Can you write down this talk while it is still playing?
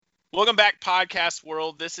Welcome back, podcast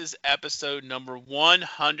world. This is episode number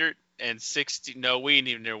 160. No, we ain't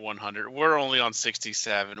even near 100. We're only on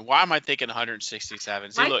 67. Why am I thinking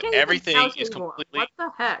 167? See, Mike look, can't even everything count is anymore. completely. What the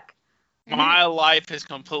heck? My life is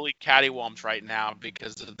completely cattywamped right now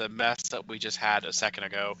because of the mess up we just had a second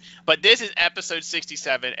ago. But this is episode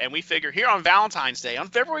 67, and we figure here on Valentine's Day, on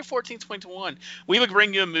February 14th, 2021, we would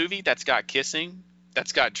bring you a movie that's got kissing,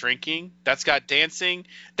 that's got drinking, that's got dancing.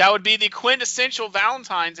 That would be the quintessential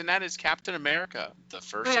Valentine's, and that is Captain America, the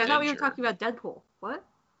first Wait, I thought we were Avenger. talking about Deadpool. What?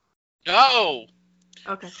 No!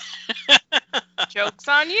 Okay. Joke's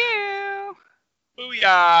on you.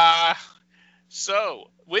 Booyah! So,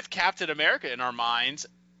 with Captain America in our minds,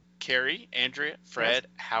 Carrie, Andrea, Fred,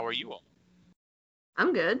 how are you all?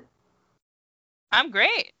 I'm good. I'm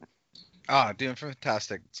great. Doing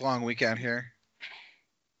fantastic. It's a long weekend here.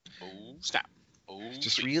 Oh, snap. Oh,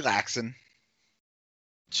 Just sweet. relaxing.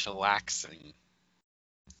 Chillaxing.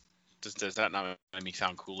 Does that not make me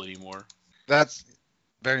sound cool anymore? That's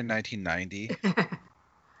very 1990.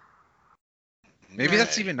 Maybe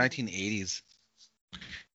that's even 1980s.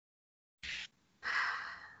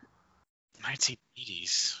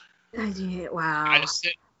 1980s. Wow.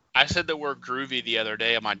 I said the word groovy the other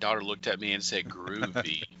day, and my daughter looked at me and said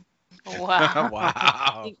groovy. Wow.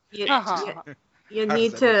 Wow. You How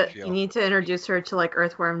need does that make to you feel? you need to introduce her to like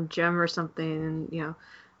Earthworm Jim or something, and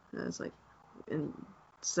it's like, and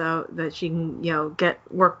so that she can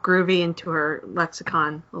work groovy into her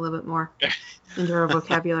lexicon a little bit more, into her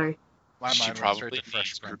vocabulary. My She mind went probably straight to Fresh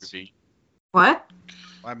needs Prince. groovy. What?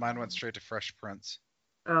 My mind went straight to Fresh Prince.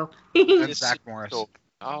 Oh. And This Zach is Morris.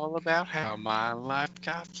 all about how my life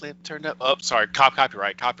got flipped, turned up. Oh, sorry,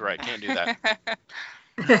 copyright, can't do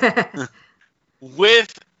that.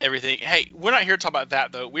 With everything, hey, we're not here to talk about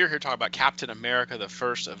that though. We're here to talk about Captain America, the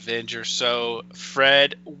first Avenger. So,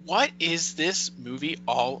 Fred, what is this movie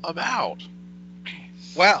all about?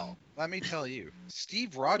 Well, let me tell you.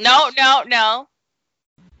 Steve Rogers. No.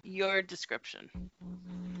 Your description.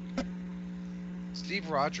 Steve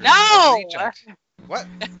Rogers. No! A reject. What?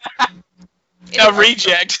 A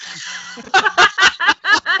reject.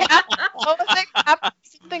 What was it?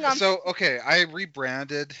 Something on. So, okay, I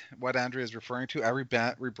rebranded what Andrea is referring to. I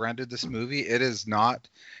rebranded this movie. It is not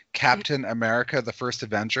Captain America, the First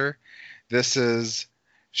Avenger. This is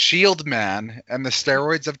Shield Man and the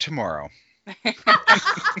Steroids of Tomorrow.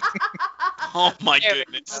 Oh my There.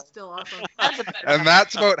 goodness. That's still awesome. That's a better And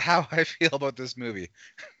that's about how I feel about this movie.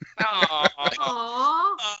 Aw.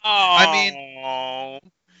 Aww.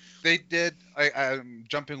 They did, I'm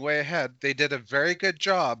jumping way ahead, they did a very good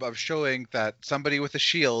job of showing that somebody with a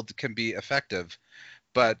shield can be effective.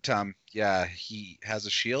 But, yeah, he has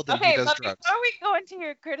a shield and Okay, he does but drugs. before we go into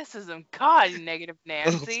your criticism, God, negative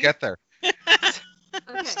Nancy. Let's get there. Okay.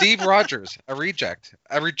 Steve Rogers, a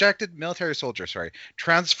rejected military soldier,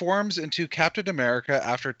 transforms into Captain America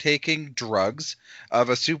after taking drugs of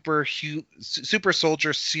a super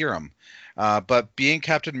soldier serum. But being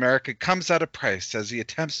Captain America comes at a price as he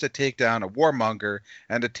attempts to take down a warmonger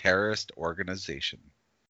and a terrorist organization.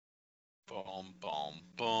 Boom, boom,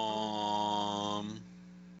 boom.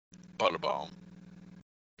 Butter bomb.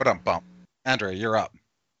 Ba-dum-bum. Andrea, you're up.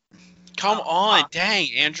 Come on, dang,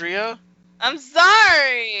 Andrea. I'm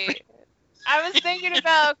sorry. I was thinking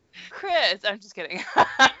about Chris. I'm just kidding.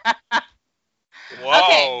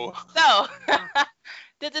 Whoa. So,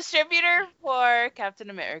 the distributor for Captain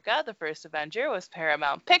America, the First Avenger, was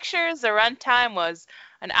Paramount Pictures. The runtime was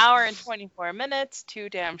an hour and 24 minutes, too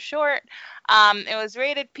damn short. It was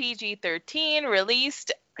rated PG-13,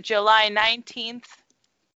 released July 19th,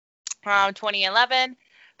 2011.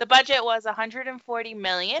 The budget was $140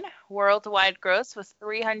 million. Worldwide gross was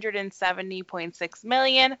 $370.6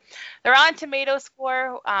 million. The Rotten Tomatoes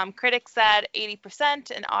score, critics said 80%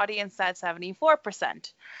 and audience said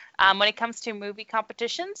 74%. When it comes to movie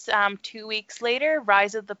competitions, 2 weeks later,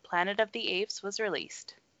 Rise of the Planet of the Apes was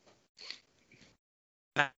released.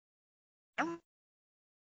 That's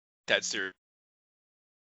serious.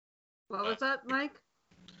 What was that, Mike?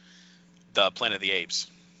 The Planet of the Apes.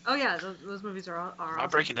 Oh yeah, those movies are Am I awesome.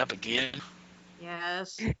 breaking up again?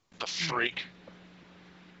 Yes. The freak.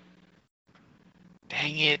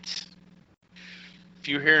 Dang it. If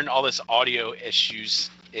you're hearing all this audio issues,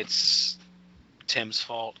 it's Tim's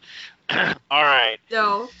fault. All right.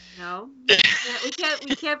 No. We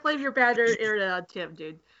can't blame your bad internet on Tim,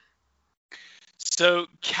 dude. So,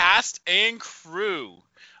 cast and crew.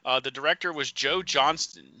 The director was Joe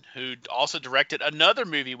Johnston, who also directed another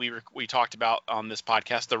movie we talked about on this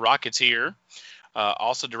podcast, The Rocketeer.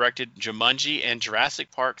 Also directed Jumanji and Jurassic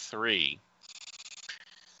Park 3.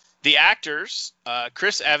 The actors,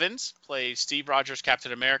 Chris Evans plays Steve Rogers,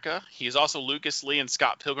 Captain America. He is also Lucas Lee in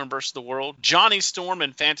Scott Pilgrim vs. the World, Johnny Storm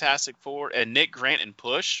in Fantastic Four, and Nick Grant in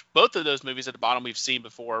Push. Both of those movies at the bottom we've seen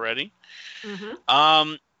before already.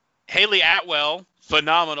 Mm-hmm. Haley Atwell,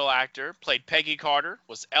 phenomenal actor, played Peggy Carter,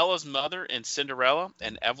 was Ella's mother in Cinderella,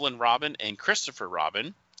 and Evelyn Robin and Christopher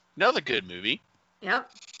Robin. Another good movie. Yep.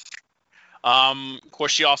 Of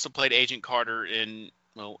course, she also played Agent Carter in,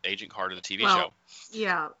 Agent Carter, the TV show.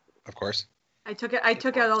 Yeah. Of course. I took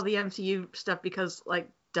out all the MCU stuff because, like,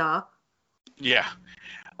 duh. Yeah.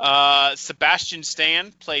 Sebastian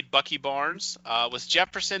Stan played Bucky Barnes. Was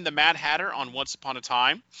Jefferson the Mad Hatter on Once Upon a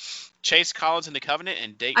Time. Chase Collins in The Covenant,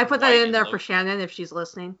 and Dayton I put that White in there for Shannon if she's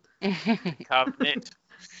listening. Covenant.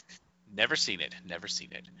 Never seen it.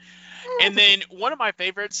 And then one of my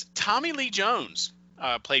favorites, Tommy Lee Jones,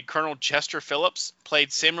 played Colonel Chester Phillips,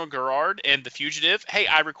 played Samuel Gerard in The Fugitive. Hey,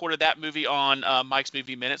 I recorded that movie on Mike's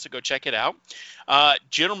Movie Minute, so go check it out.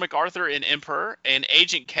 General MacArthur in Emperor, and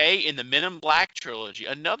Agent K in the Men in Black trilogy,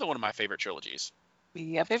 another one of my favorite trilogies.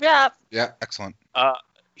 Yep. Yeah, excellent.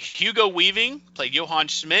 Hugo Weaving played Johann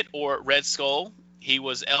Schmidt, or Red Skull. He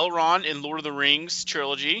was Elrond in Lord of the Rings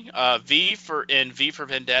trilogy, V for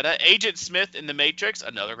Vendetta, Agent Smith in The Matrix,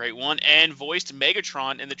 another great one, and voiced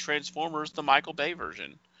Megatron in the Transformers, the Michael Bay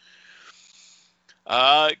version.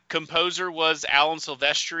 Composer was Alan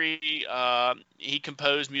Silvestri. He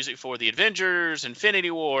composed music for The Avengers, Infinity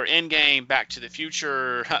War, Endgame, Back to the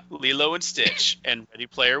Future, Lilo and Stitch, and Ready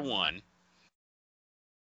Player One.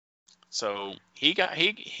 So he got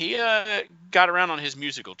around on his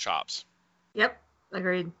musical chops. Yep,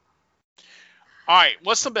 agreed. All right,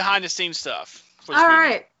 what's some behind the scenes stuff? All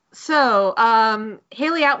right, so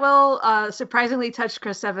Haley Atwell surprisingly touched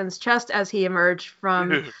Chris Evans' chest as he emerged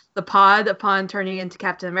from the pod upon turning into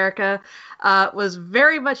Captain America. Was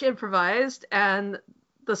very much improvised, and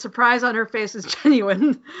the surprise on her face is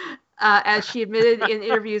genuine. As she admitted in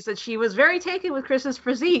interviews that she was very taken with Chris's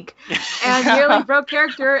physique and nearly broke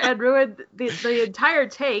character and ruined the entire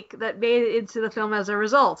take that made it into the film as a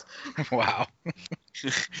result. Wow.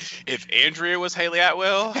 If Andrea was Haley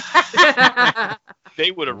Atwell, they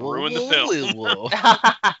would have ruined the film.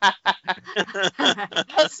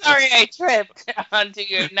 I'm sorry I tripped onto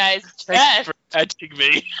your nice chest. For touching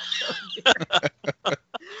me.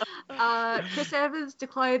 Chris Evans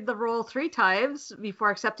declined the role 3 times before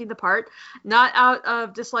accepting the part, not out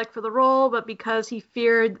of dislike for the role, but because he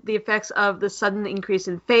feared the effects of the sudden increase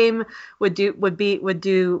in fame would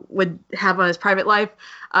have on his private life.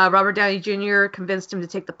 Robert Downey Jr. convinced him to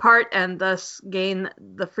take the part and thus gain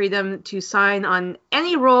the freedom to sign on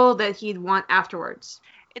any role that he'd want afterwards.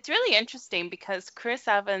 It's really interesting because Chris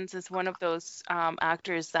Evans is one of those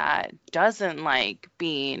actors that doesn't like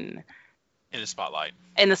being in the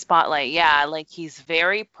spotlight. Yeah, like he's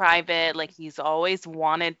very private, like he's always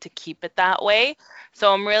wanted to keep it that way.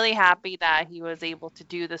 So I'm really happy that he was able to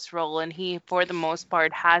do this role, and he, for the most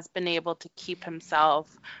part, has been able to keep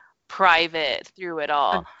himself private through it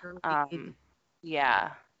all.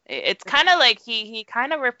 Yeah. It's kind of like he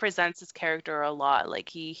kind of represents his character a lot. Like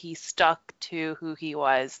he stuck to who he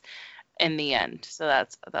was in the end. So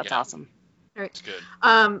that's awesome. All right. That's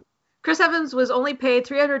good. Chris Evans was only paid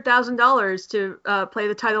 $300,000 to play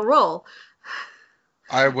the title role.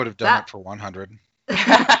 I would have done it for $100.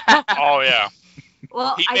 Oh yeah.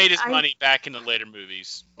 Well, he made his money back in the later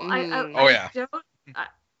movies.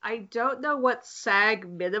 I don't know what SAG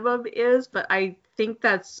minimum is, but I think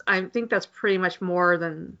that's pretty much more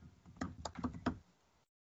than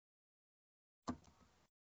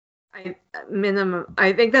minimum.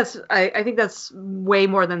 I think that's way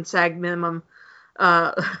more than SAG minimum.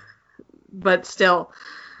 But still,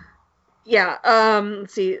 yeah.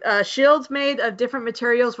 Let's see. Shields made of different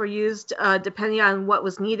materials were used depending on what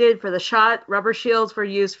was needed for the shot. Rubber shields were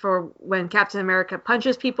used for when Captain America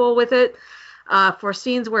punches people with it. For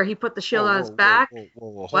scenes where he put the shield on his back.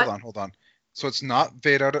 Hold on. So it's not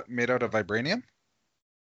made out of vibranium?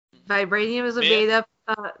 Vibranium is a made up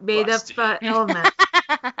element.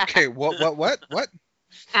 Okay, what?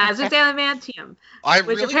 As is adamantium. I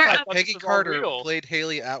really thought Peggy Carter played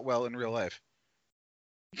Haley Atwell in real life.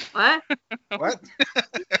 What? What?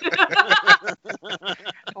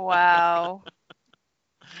 Wow.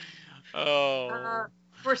 Oh.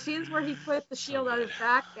 For scenes where he put the shield on his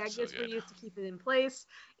back, magnets were used to keep it in place.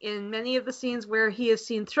 In many of the scenes where he is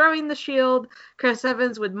seen throwing the shield, Chris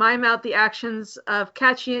Evans would mime out the actions of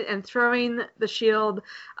catching it and throwing the shield,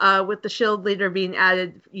 with the shield later being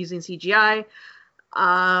added using CGI.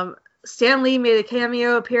 Stan Lee made a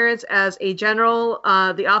cameo appearance as a general.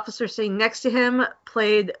 The officer sitting next to him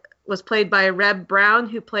was played by Reb Brown,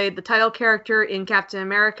 who played the title character in Captain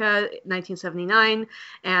America 1979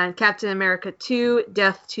 and Captain America 2: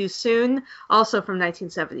 Death Too Soon, also from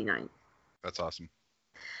 1979. That's awesome.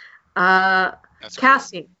 That's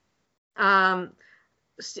casting. Other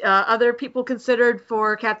people considered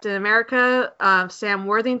for Captain America: Sam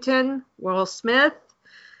Worthington, Will Smith,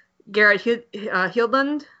 Garrett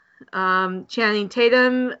Hedlund, Channing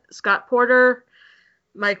Tatum, Scott Porter,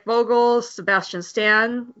 Mike Vogel, Sebastian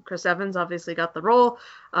Stan, Chris Evans obviously got the role,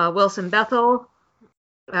 Wilson Bethel,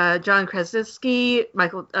 John Krasinski,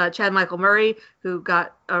 Chad Michael Murray, who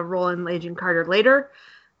got a role in Agent Carter later,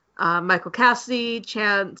 Michael Cassidy,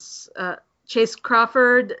 Chase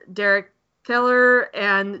Crawford, Derek Keller,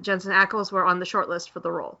 and Jensen Ackles were on the short list for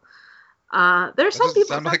the role. There's some people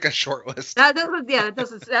sound like a short list. That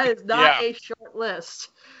is not a short list.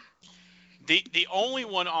 The only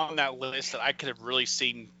one on that list that I could have really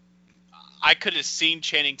seen, I could have seen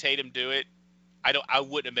Channing Tatum do it. I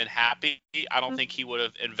wouldn't have been happy. I don't think he would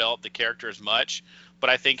have enveloped the character as much, but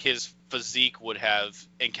I think his physique would have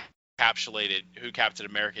encapsulated who Captain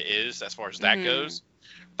America is as far as that goes.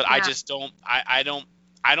 But I just don't. I don't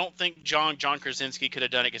think John Krasinski could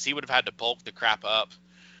have done it because he would have had to bulk the crap up.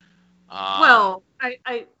 Well,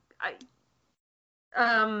 I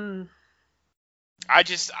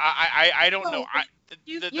don't know.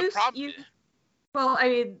 The problem. Well, I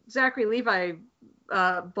mean, Zachary Levi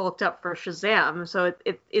bulked up for Shazam, so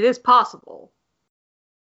it is possible.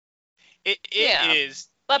 It is.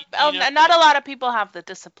 But not a lot of people have the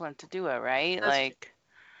discipline to do it, right?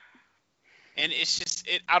 And it's just,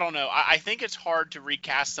 I don't know. I think it's hard to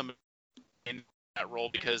recast them in that role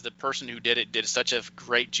because the person who did it did such a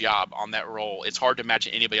great job on that role. It's hard to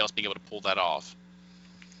imagine anybody else being able to pull that off.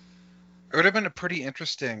 It would have been a pretty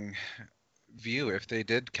interesting view if they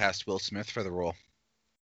did cast Will Smith for the role.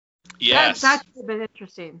 Yes. That would have been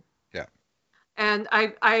interesting. Yeah. And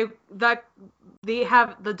they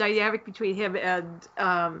have the dynamic between him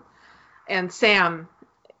and Sam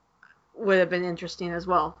would have been interesting as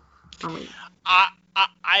well.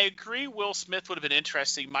 I agree Will Smith would have been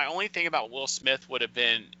interesting. My only thing about Will Smith would have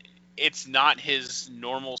been it's not his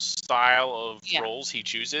normal style of roles he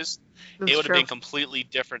chooses. It would have been completely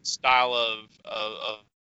different style of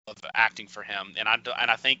acting for him, and I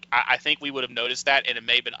think we would have noticed that, and it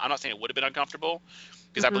may have been. I'm not saying it would have been uncomfortable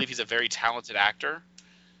because I believe he's a very talented actor,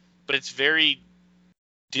 but it's very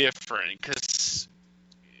different because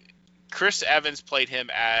Chris Evans played him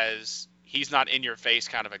as he's not in your face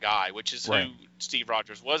kind of a guy, which is who Steve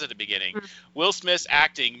Rogers was at the beginning. Will Smith's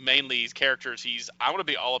acting mainly his characters. I want to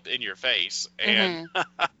be all up in your face, and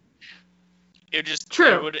it just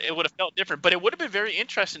it would have felt different, but it would have been very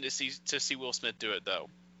interesting to see Will Smith do it though.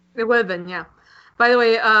 It would have been, yeah. By the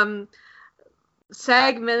way,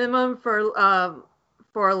 SAG minimum for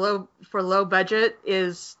low budget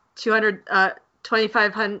is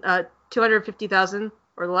 $250,000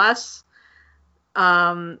 or less.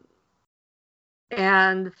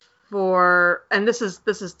 And this is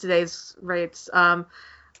today's rates. So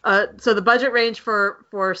the budget range for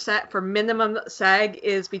minimum SAG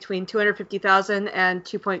is between $250,000 and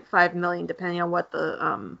 $2.5 million, depending on what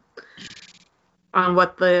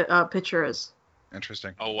the picture is.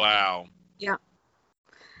 Interesting. Oh wow. Yeah.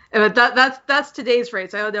 But that's today's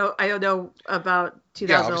rates. I don't know about 2000.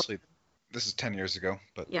 Yeah, obviously, this is 10 years ago,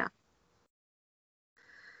 but yeah.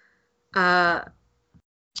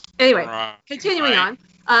 Anyway, continuing on.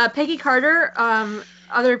 Peggy Carter.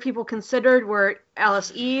 Other people considered were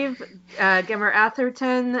Alice Eve, Gemma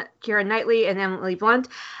Atherton, Keira Knightley, and Emily Blunt.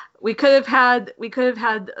 We could have had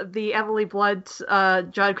the Emily Blunt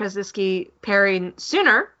John Krasinski pairing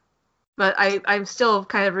sooner, but I'm still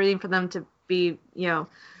kind of rooting for them to be,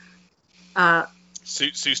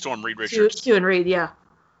 Sue Storm Reed Richards. Sue and Reed, yeah.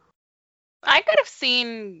 I could have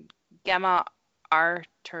seen Gemma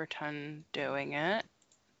Arterton doing it.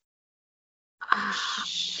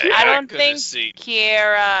 I don't think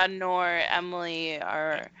Kiera nor Emily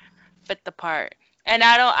are fit the part, and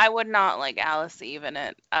I would not like Alice Eve in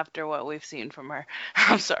it after what we've seen from her.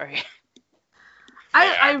 I'm sorry.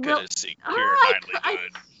 I could have seen Keira Knightley do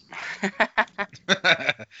it.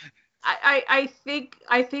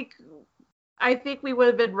 I think we would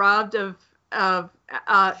have been robbed of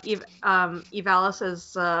Eve Alice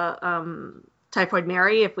as Typhoid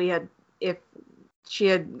Mary if she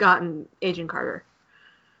had gotten Agent Carter.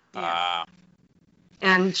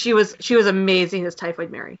 And she was amazing as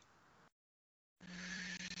Typhoid Mary.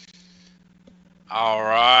 All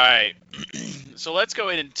right. So let's go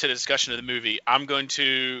into discussion of the movie. I'm going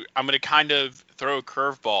to kind of throw a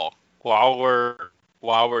curveball while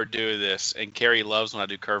we're doing this, and Carrie loves when I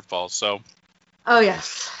do curveballs. So. Oh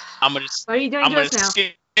yes. I'm gonna What are you doing I'm to gonna us now?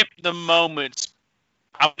 skip the moments.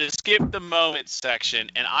 I'm gonna skip the moments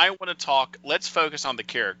section, and I want to talk. Let's focus on the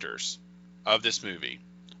characters of this movie.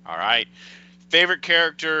 All right. Favorite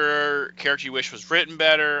character you wish was written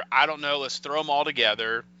better. I don't know. Let's throw them all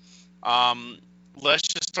together. Let's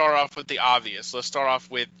just start off with the obvious. Let's start off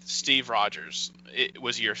with Steve Rogers.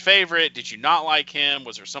 Was he your favorite? Did you not like him?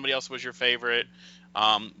 Was there somebody else who was your favorite?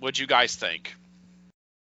 What'd you guys think?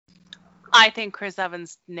 I think Chris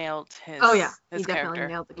Evans nailed his Oh yeah, he his definitely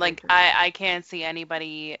character. nailed the Like character. I can't see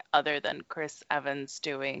anybody other than Chris Evans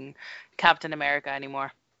doing Captain America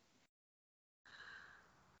anymore.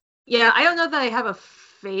 Yeah, I don't know that I have a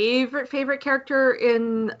favorite character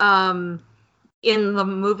in the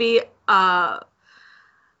movie.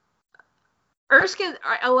 Erskine,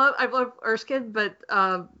 I love Erskine, but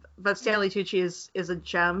Stanley Tucci is a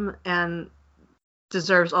gem and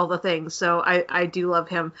deserves all the things. So I do love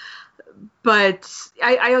him, but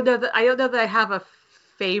I don't know that I have a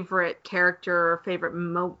favorite character or favorite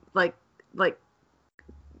like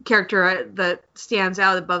character that stands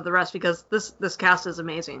out above the rest, because this cast is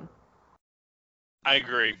amazing. I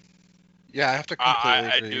agree. Yeah, I have to completely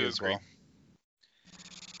I agree do as agree.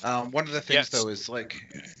 well. One of the things, Yes. though, is like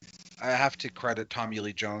I have to credit Tommy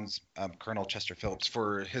Lee Jones, Colonel Chester Phillips,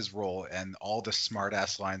 for his role and all the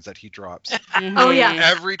smart-ass lines that he drops. Oh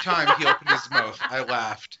yeah. Every time he opened his mouth, I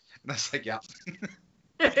laughed. And I was like, yeah.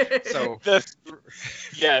 So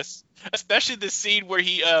Yes, especially the scene where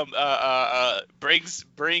he brings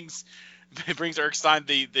Erskine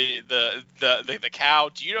the cow.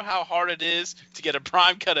 Do you know how hard it is to get a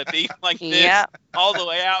prime cut of beef like this Yeah. all the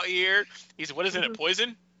way out here? He said, "What is it?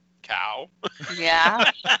 Poison? Cow."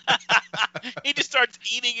 Yeah. He just starts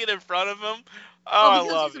eating it in front of him. Well, Oh,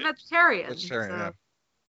 because I love he's a vegetarian. Vegetarian, so.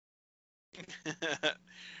 it.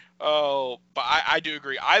 Oh, but I do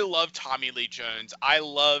agree. I love Tommy Lee Jones.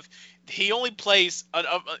 He only plays, and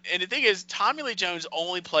the thing is, Tommy Lee Jones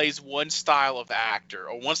only plays one style of actor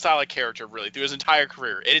or one style of character really through his entire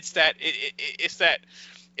career. And it's that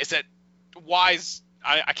wise.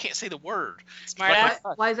 I can't say the word. Smart ass.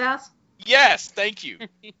 Wise ass. Yes, thank you.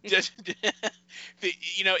 Just,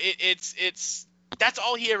 it's that's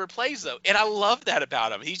all he ever plays though, and I love that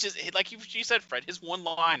about him. He's just like you said, Fred. His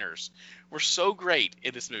one-liners were so great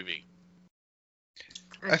in this movie.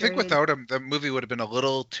 I think without him, the movie would have been a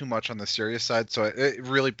little too much on the serious side. So it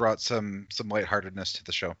really brought some lightheartedness to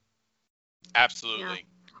the show. Absolutely. Yeah.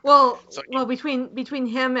 Well, between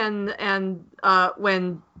him and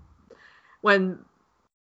when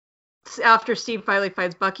after Steve finally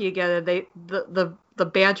fights Bucky again, the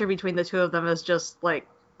banter between the two of them is just like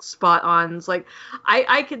spot on. It's like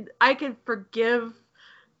I could forgive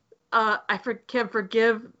can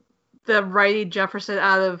forgive the writing Jefferson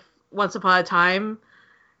out of Once Upon a Time,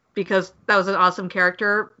 because that was an awesome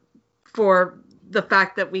character, for the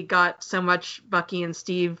fact that we got so much Bucky and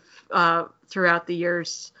Steve throughout the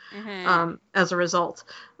years as a result,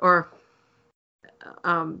 or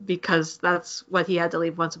because that's what he had to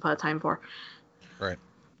leave Once Upon a Time for. Right.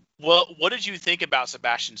 Well, what did you think about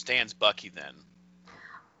Sebastian Stan's Bucky then?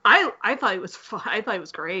 I thought it was fun. I thought it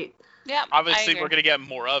was great. Yeah. Obviously, we're gonna get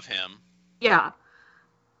more of him. Yeah.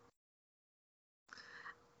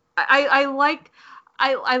 I like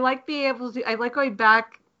being able to. I like going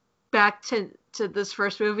back to this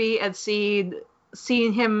first movie and seeing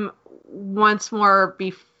him once more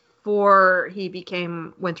before he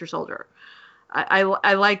became Winter Soldier. I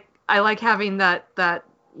like having that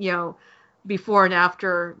before and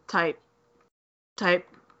after type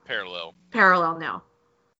parallel now.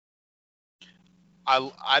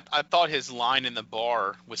 I thought his line in the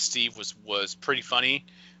bar with Steve was pretty funny,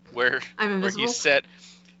 where he said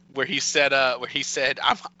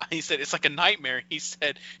it's like a nightmare. He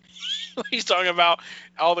said he's talking about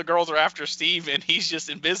all the girls are after Steve and he's just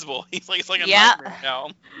invisible. He's like, it's like a nightmare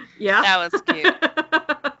now. Yeah, that was cute.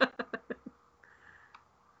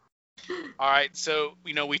 All right, so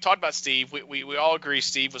we talked about Steve. We all agree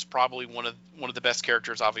Steve was probably one of the best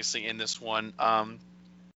characters, obviously, in this one.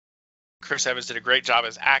 Chris Evans did a great job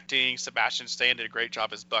as acting. Sebastian Stan did a great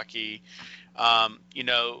job as Bucky.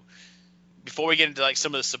 Before we get into like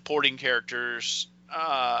some of the supporting characters,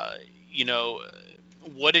 what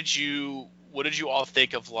did you all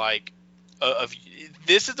think of of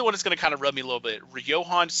this is the one that's going to kind of rub me a little bit.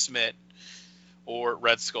 Johann Schmidt or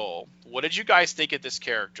Red Skull. What did you guys think of this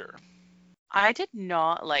character? I did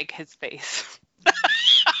not like his face.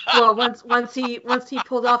 Well, once he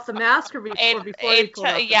pulled off the mask, or before he pulled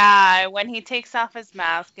off yeah, when he takes off his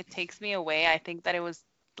mask, it takes me away. I think that it was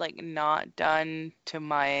like not done to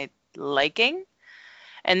my liking,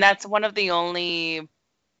 and that's one of the only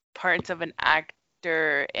parts of an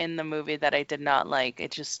character in the movie that I did not like.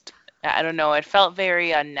 It just, I don't know, it felt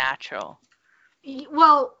very unnatural.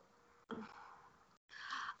 Well,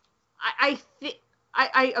 I think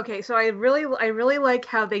okay, so I really like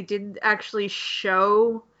how they didn't actually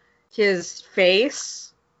show his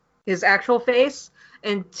face, his actual face,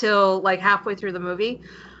 until like halfway through the movie.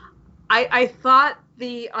 I thought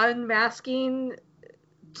the unmasking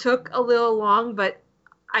took a little long, but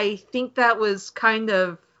I think that was kind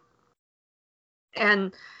of,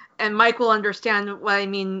 and Mike will understand what I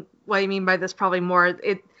mean by this probably more.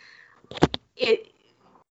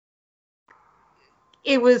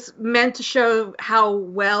 It was meant to show how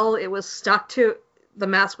well it was stuck to, the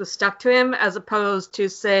mask was stuck to him, as opposed to,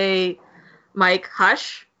 say, Mike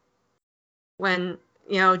Hush, when,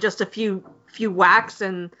 just a few whacks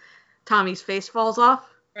and Tommy's face falls off.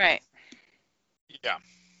 Right. Yeah.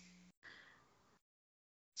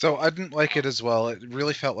 So I didn't like it as well. It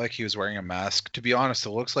really felt like he was wearing a mask. To be honest, it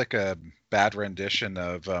looks like a bad rendition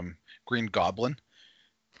of Green Goblin.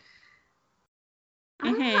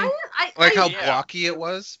 Mm-hmm. Like how blocky it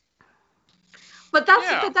was. But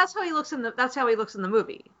that's how he looks in the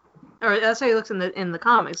movie, or that's how he looks in the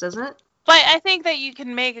comics, isn't it? But I think that you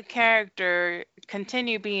can make a character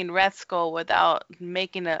continue being Red Skull without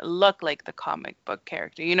making it look like the comic book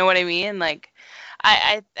character. You know what I mean? Like,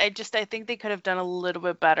 I think they could have done a little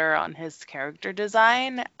bit better on his character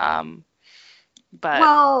design. But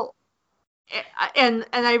well, and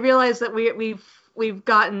I realize that we've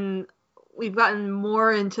gotten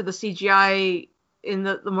more into the CGI, in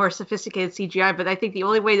the more sophisticated CGI, but I think the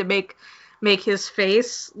only way to make his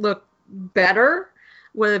face look better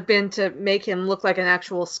would have been to make him look like an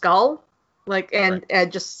actual skull, and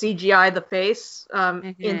just CGI the face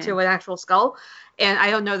into an actual skull. And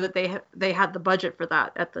I don't know that they had the budget for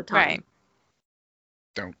that at the time. Right.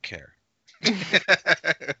 Don't care.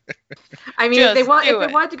 I mean, if they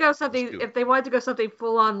wanted to go something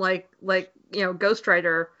full on like Ghost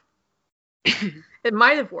Rider, it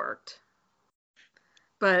might have worked,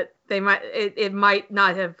 but it might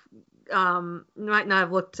not have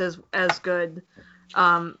looked as good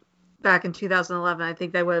back in 2011. I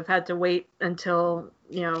think they would have had to wait until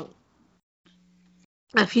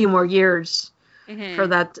a few more years for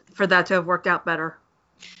that to have worked out better.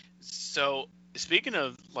 So speaking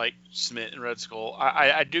of like Smith and Red Skull,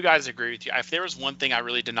 I do guys agree with you. If there was one thing I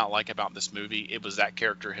really did not like about this movie, it was that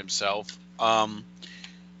character himself. From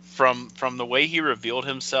the way he revealed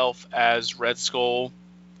himself as Red Skull,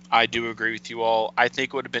 I do agree with you all. I think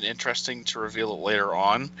it would have been interesting to reveal it later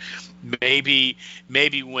on. Maybe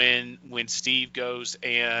when Steve goes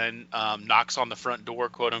and knocks on the front door,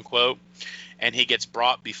 quote unquote, and he gets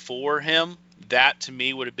brought before him. That to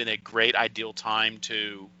me would have been a great ideal time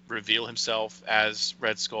to reveal himself as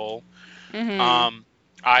Red Skull. Mm-hmm.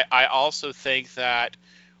 I also think that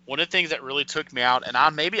one of the things that really took me out, and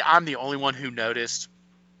I'm the only one who noticed,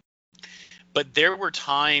 but there were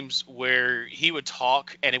times where he would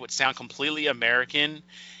talk and it would sound completely American,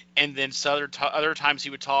 and then other times he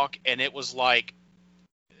would talk and it was like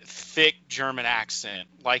thick German accent,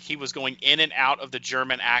 like he was going in and out of the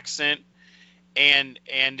German accent, and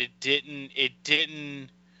it didn't.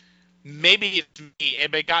 Maybe it's me,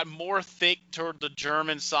 it got more thick toward the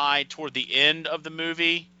German side toward the end of the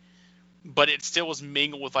movie, but it still was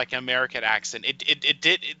mingled with like an American accent.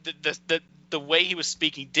 The way he was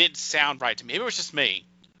speaking didn't sound right to me. Maybe it was just me.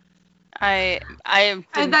 And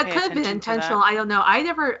that could have been intentional. I don't know. I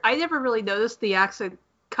never really noticed the accent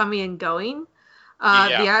coming and going.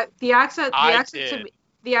 The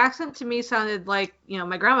accent to me sounded like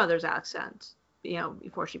my grandmother's accent.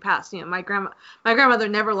 Before she passed. My grandmother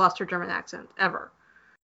never lost her German accent ever.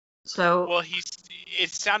 So well, it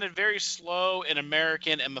sounded very slow and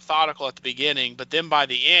American and methodical at the beginning, but then by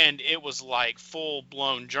the end it was like full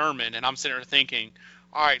blown German, and I'm sitting there thinking,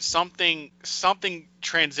 all right, something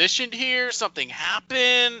transitioned here, something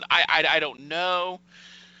happened. I don't know,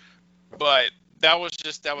 but that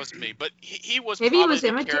was me. But he was maybe he was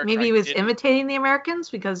imitating the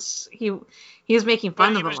Americans, because he was making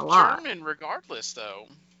fun of them a lot. He was German regardless, though.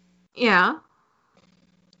 Yeah.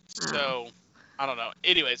 So. I don't know.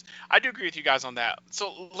 Anyways, I do agree with you guys on that.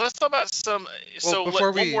 So let's talk about some. Well,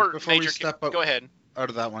 before we step go ahead. Out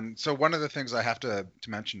of that one. So one of the things I have to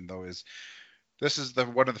mention though is this is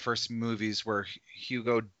one of the first movies where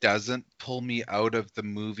Hugo doesn't pull me out of the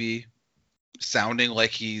movie sounding like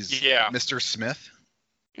he's Mr. Smith.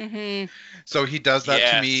 Mm-hmm. So he does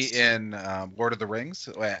that to me in Lord of the Rings.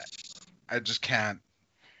 I just can't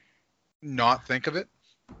not think of it.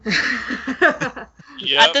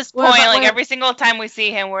 Yep. At this What point, about- like what- every single time we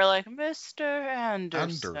see him, we're like, Mr.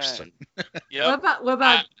 Anderson. Anderson. Yep. What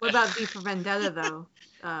about V for Vendetta though?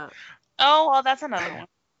 Oh, well, that's another one.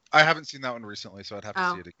 I haven't seen that one recently, so I'd have to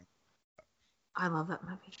Oh. see it again. I love that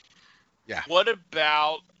movie. Yeah. What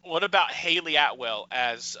about Haley Atwell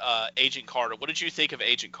as Agent Carter? What did you think of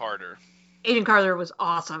Agent Carter? Agent Carter was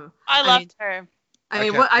awesome. I loved her. I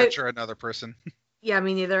mean, can't picture another person. yeah,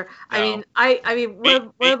 me neither. No. I mean,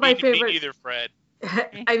 one of my favorite. Me neither, Fred.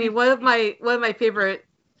 I mean, one of my favorite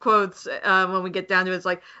quotes when we get down to it is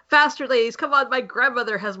like, "Faster, ladies, come on! My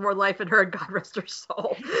grandmother has more life in her, and God rest her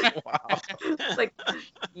soul." Wow. It's like,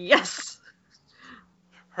 yes.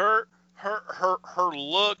 Her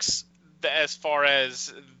looks, as far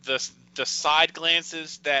as the side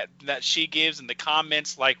glances that she gives, and the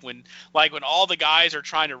comments, like when all the guys are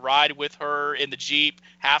trying to ride with her in the Jeep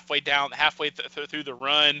halfway through the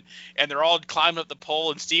run, and they're all climbing up the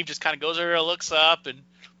pole, and Steve just kind of goes over, looks up, and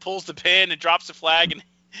pulls the pin and drops the flag and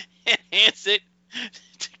hands it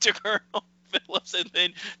to Colonel Phillips, and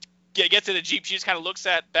then gets in the Jeep. She just kind of looks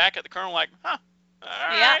back at the Colonel like, huh, all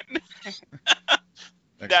right.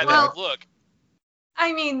 That look.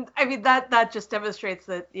 I mean that just demonstrates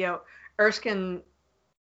that, you know, Erskine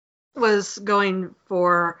was going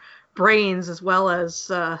for brains as well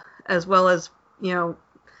as you know,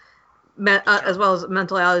 as well as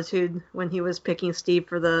mental attitude when he was picking Steve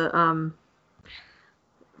for the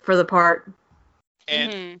part.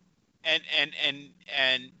 And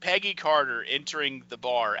and Peggy Carter entering the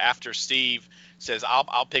bar after Steve says,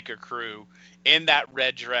 I'll pick a crew, in that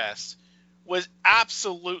red dress was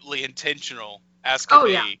absolutely intentional as could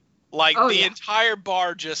be. Yeah. Like the entire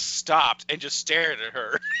bar just stopped and just stared at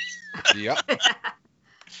her. Yep.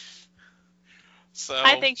 So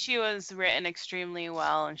I think she was written extremely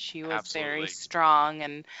well, and she was Absolutely. very strong.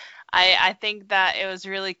 And I think that it was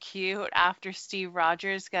really cute after Steve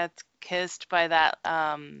Rogers gets kissed by that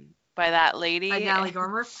lady. By Natalie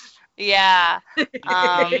Dormer. Yeah.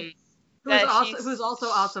 Who's also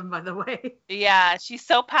awesome, by the way. Yeah, she's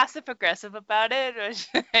so passive aggressive about it.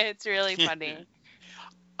 It's really funny.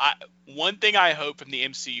 One thing I hope from the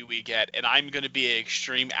MCU we get, and I'm going to be an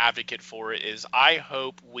extreme advocate for it, is I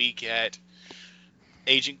hope we get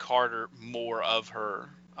Agent Carter more of her.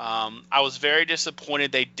 I was very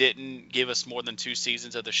disappointed they didn't give us more than 2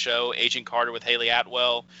 seasons of the show, Agent Carter with Haley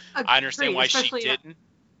Atwell. I understand why she didn't.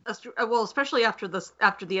 Well, especially after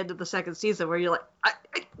the end of the second season, where you're like,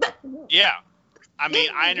 yeah. I mean,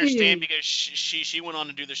 I understand because she went on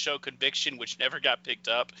to do the show Conviction, which never got picked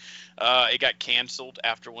up. It got canceled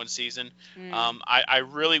after 1 season. I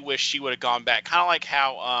really wish she would have gone back, kind of like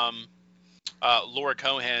how Laura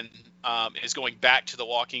Cohen is going back to The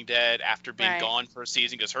Walking Dead after being gone for a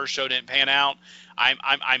season because her show didn't pan out.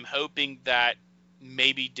 I'm hoping that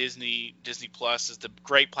maybe Disney Plus is the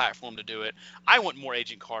great platform to do it. I want more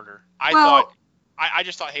Agent Carter. I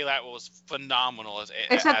just thought Haley Atwell was phenomenal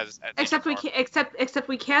except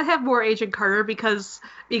we can't have more Agent Carter because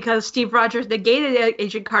Steve Rogers negated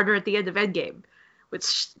Agent Carter at the end of Endgame,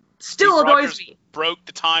 which still annoys me. Broke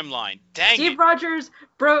the timeline. Dang Steve Rogers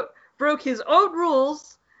broke his own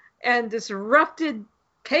rules and disrupted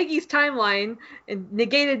Peggy's timeline and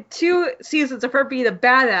negated 2 seasons of her being a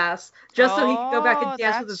badass just so he could go back and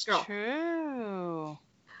dance with his girl. True.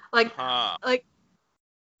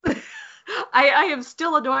 I am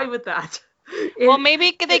still annoyed with that. Well,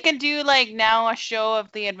 maybe they can do like now a show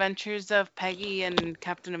of the adventures of Peggy and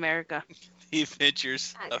Captain America. The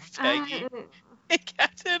Adventures of Peggy and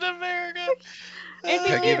Captain America.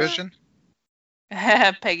 Peggy Vision.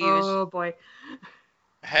 Peggy Vision. Oh boy.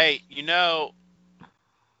 Hey, you know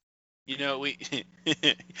we.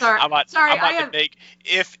 Sorry, I'm about I to make.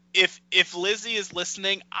 If Lizzie is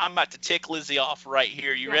listening, I'm about to tick Lizzie off right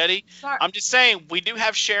here. You ready? Sorry. I'm just saying we do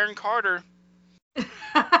have Sharon Carter.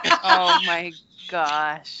 Oh my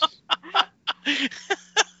gosh.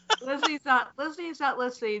 Lizzie's not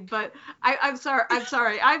listening, but I'm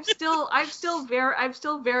sorry. I'm still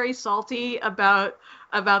very salty about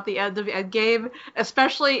the end of Endgame,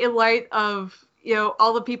 especially in light of, you know,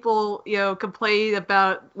 all the people, you know, complain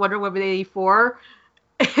about Wonder Woman 84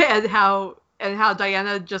 and how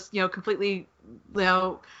Diana just, you know, completely, you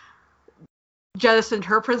know, jettisoned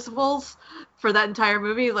her principles for that entire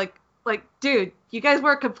movie. Like, dude, you guys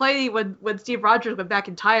weren't complaining when Steve Rogers went back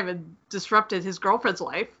in time and disrupted his girlfriend's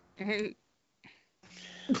life.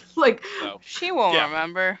 Like, So, she won't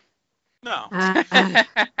remember. no.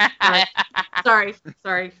 Sorry.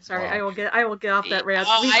 Wow. I will get off that rant.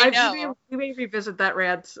 I know. We may revisit that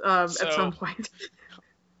rant at some point.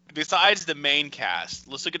 Besides the main cast,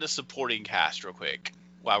 let's look at the supporting cast real quick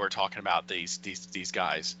while we're talking about these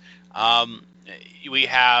guys. we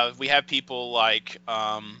have people like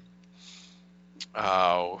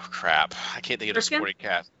oh crap, I can't think of the Erskine? supporting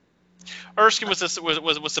cast. Erskine was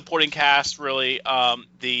supporting cast really.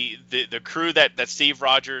 The crew that Steve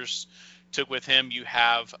Rogers took with him. You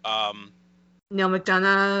have Neil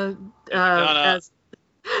McDonough, McDonough. as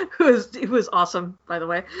who was awesome, by the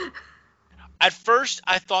way. At first,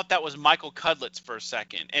 I thought that was Michael Cudlitz for a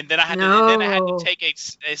second, and then I had No. to take a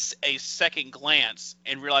second glance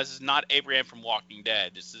and realize it's not Abraham from Walking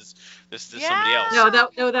Dead. This is somebody else.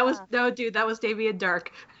 That was Davey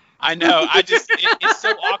Dark. I know. It's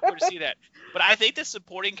so awkward to see that. But I think the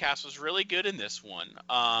supporting cast was really good in this one.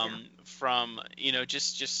 From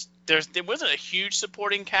just there wasn't a huge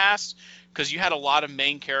supporting cast because you had a lot of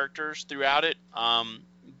main characters throughout it.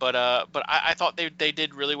 But I thought they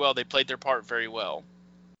did really well. They played their part very well.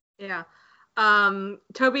 Yeah.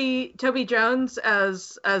 Toby Jones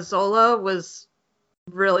as Zola was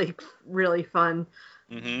really, really fun.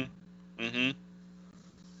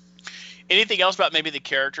 Anything else about maybe the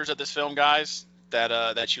characters of this film, guys,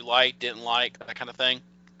 that you liked, didn't like, that kind of thing?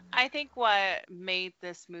 I think what made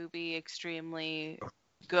this movie extremely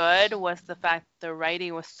good was the fact the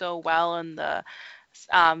writing was so well and the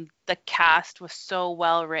cast was so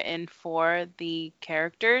well written for the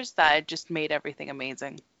characters that it just made everything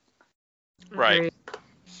amazing. Right. Agreed.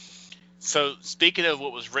 So speaking of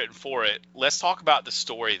what was written for it, let's talk about the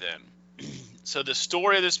story then. So the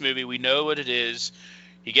story of this movie, we know what it is.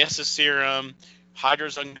 He gets the serum.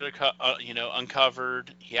 Hydra's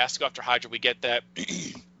uncovered. He has to go after Hydra. We get that.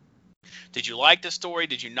 Did you like the story?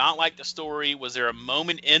 Did you not like the story? Was there a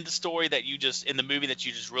moment in the story that in the movie that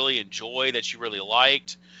you just really enjoyed, that you really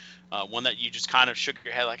liked? One that you just kind of shook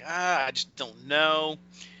your head like, I just don't know.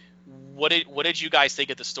 What did you guys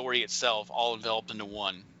think of the story itself, all enveloped into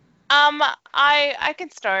one? I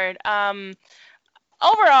can start.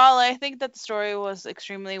 Overall, I think that the story was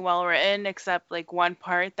extremely well written, except like one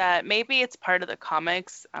part that maybe it's part of the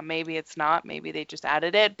comics, maybe it's not, maybe they just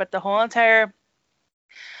added it, but the whole entire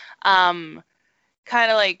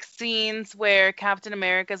kind of like scenes where Captain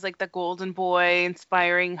America is like the golden boy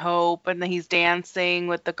inspiring hope, and then he's dancing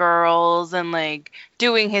with the girls and like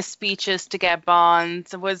doing his speeches to get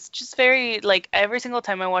bonds. It was just very like every single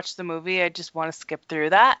time I watch the movie, I just want to skip through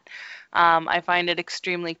that. I find it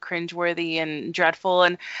extremely cringeworthy and dreadful.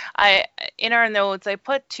 And in our notes, I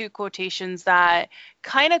put two quotations that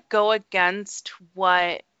kind of go against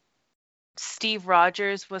what Steve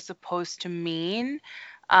Rogers was supposed to mean.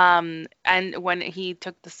 And when he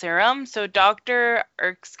took the serum. So Dr.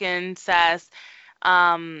 Erskine says,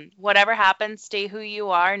 whatever happens, stay who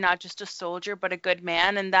you are, not just a soldier, but a good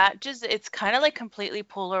man. And that it's kind of like completely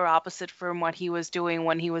polar opposite from what he was doing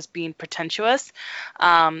when he was being pretentious.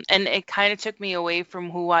 And it kind of took me away from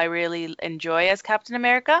who I really enjoy as Captain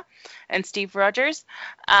America and Steve Rogers.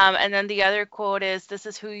 And then the other quote is, this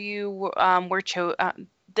is who you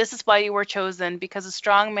this is why you were chosen, because a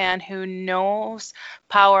strong man who knows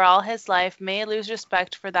power all his life may lose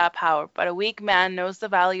respect for that power, but a weak man knows the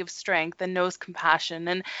value of strength and knows compassion.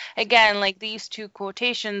 And again, like these two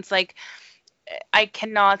quotations, like I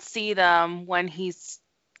cannot see them when he's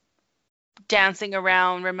dancing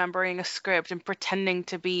around remembering a script and pretending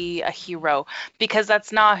to be a hero, because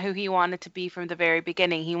that's not who he wanted to be from the very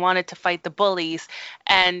beginning. He wanted to fight the bullies,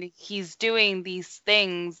 and he's doing these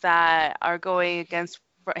things that are going against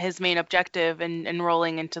his main objective and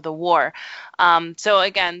rolling into the war. So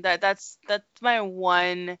again, that's my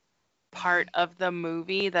one part of the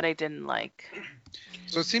movie that I didn't like.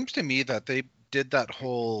 So it seems to me that they did that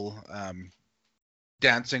whole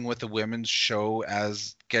dancing with the women's show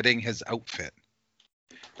as getting his outfit,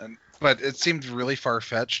 but it seemed really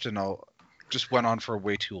far-fetched and just went on for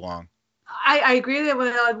way too long. I agree that it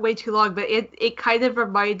went on way too long, but it kind of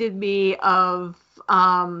reminded me of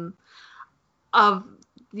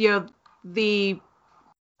there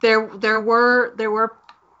were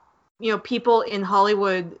people in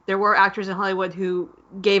Hollywood, there were actors in Hollywood who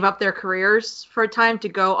gave up their careers for a time to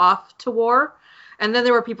go off to war, and then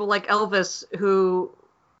there were people like Elvis who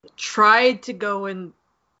tried to go and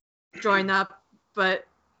join up, but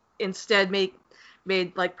instead made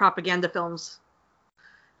like propaganda films.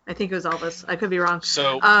 I think it was Elvis. I could be wrong.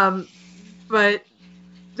 So, but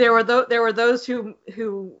there were those who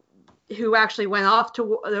actually went off to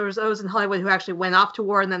war. There was those in Hollywood who actually went off to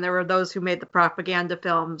war, and then there were those who made the propaganda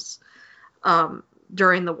films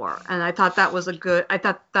during the war. And I thought that was a good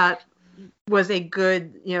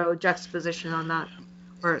juxtaposition on that,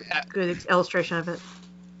 or a good illustration of it.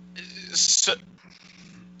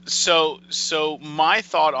 So my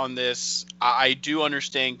thought on this, I do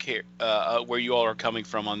understand where you all are coming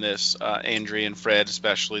from on this, Andrea and Fred,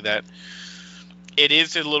 especially that It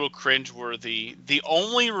is a little cringeworthy. The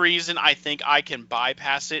only reason I think I can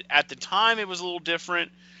bypass it, at the time it was a little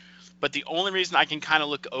different, but the only reason I can kind of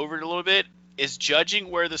look over it a little bit is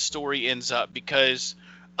judging where the story ends up, because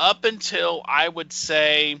up until, I would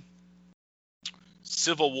say,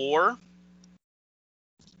 Civil War,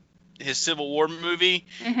 his Civil War movie,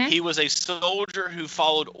 he was a soldier who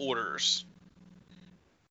followed orders.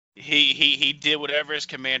 He did whatever his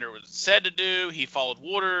commander was said to do. He followed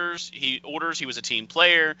orders. He was a team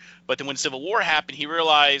player. But then when Civil War happened, he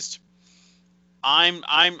realized, I'm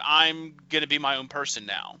gonna be my own person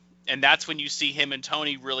now. And that's when you see him and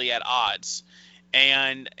Tony really at odds.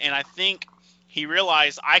 And I think he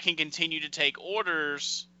realized, I can continue to take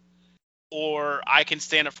orders, or I can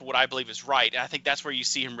stand up for what I believe is right. And I think that's where you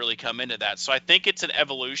see him really come into that. So I think it's an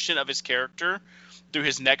evolution of his character through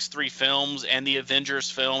his next 3 films and the Avengers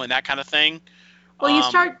film and that kind of thing. Well,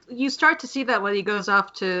 you start to see that when he goes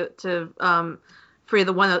off to free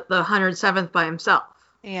the 107th by himself.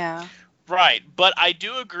 Yeah. Right, but I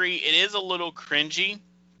do agree it is a little cringy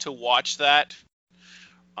to watch that.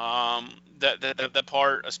 The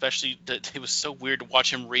part, especially that, it was so weird to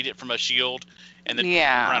watch him read it from a shield and then turn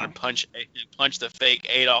around and punch the fake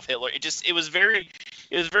Adolf Hitler. It was very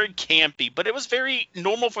campy, but it was very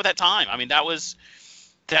normal for that time. I mean, that was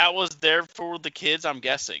there for the kids, I'm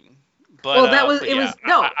guessing. But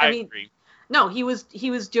I agree. No, he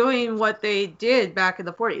was doing what they did back in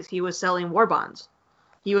the 40s. He was selling war bonds.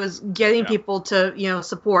 He was getting people to,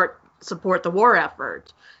 support the war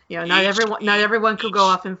effort. Not everyone could go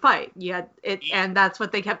off and fight. And that's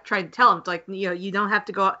what they kept trying to tell him. It's like, you don't have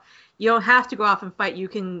to go off and fight. You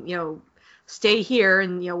can, stay here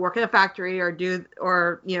and, work in a factory or do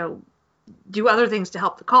other things to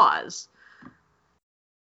help the cause.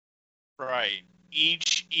 Right.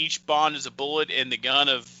 Each bond is a bullet in the gun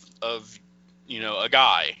of a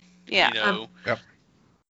guy. Yeah. Yep.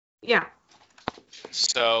 Yeah.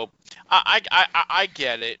 So I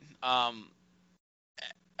get it.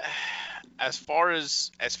 As far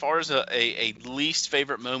as a least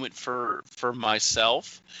favorite moment for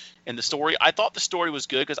myself in the story, I thought the story was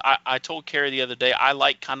good, because I told Carrie the other day,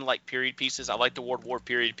 I kind of like period pieces. I like the World War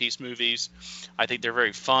period piece movies. I think they're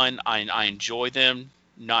very fun. I enjoy them.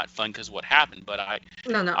 Not fun because what happened, but I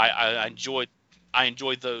enjoyed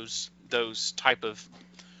those type of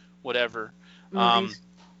whatever.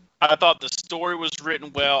 I thought the story was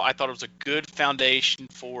written well. I thought it was a good foundation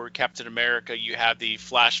for Captain America. You have the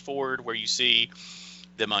flash forward where you see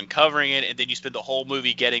them uncovering it, and then you spend the whole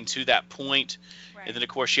movie getting to that point. Right. And then, of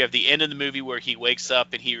course, you have the end of the movie where he wakes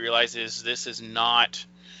up and he realizes this is not,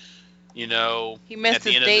 he missed at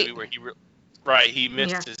the end of the movie where he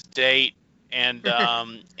missed his date, and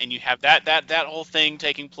and you have that whole thing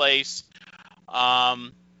taking place.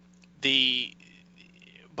 But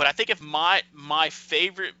I think if my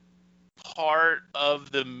favorite part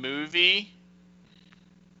of the movie,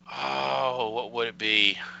 what would it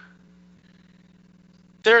be?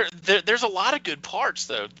 There's a lot of good parts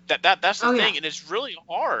though. That's the thing, and it's really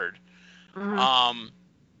hard. Mm-hmm.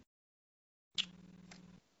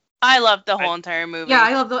 I love the whole entire movie. Yeah,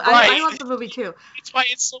 I love the movie too. It's why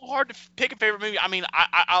it's so hard to pick a favorite movie. I mean,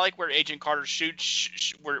 I like where Agent Carter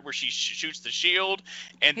shoots where she shoots the shield,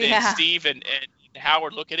 and then Steve and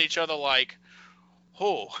Howard look at each other like,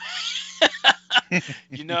 oh.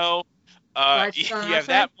 You have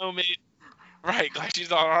that moment, right? Like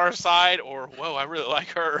she's on our side, or whoa, I really like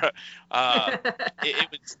her.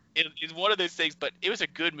 It was one of those things, but it was a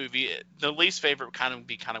good movie. The least favorite would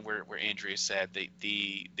be where Andrea said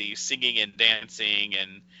the singing and dancing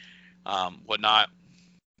and whatnot.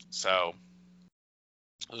 So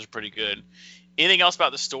those are pretty good. Anything else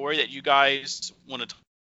about the story that you guys want to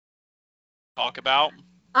talk about?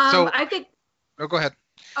 I think. Oh, go ahead.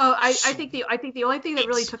 Oh, I think the only thing that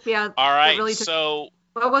really took me out. All right.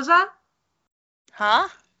 What was that? Huh?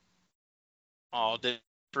 Oh, did it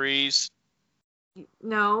freeze?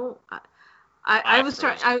 No, I was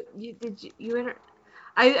trying.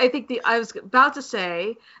 I think I was about to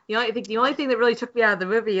say. I think the only thing that really took me out of the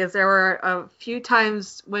movie is there were a few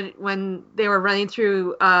times when they were running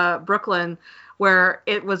through Brooklyn where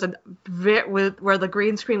it was where the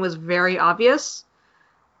green screen was very obvious.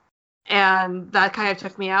 And that kind of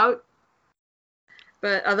took me out.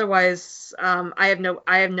 But otherwise, I have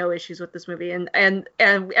no issues with this movie. And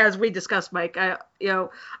as we discussed, Mike, I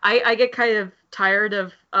get kind of tired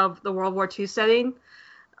of the World War II setting,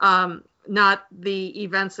 not the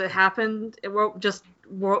events that happened. Just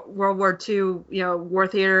World War II, war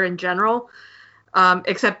theater in general.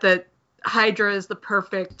 Except that Hydra is the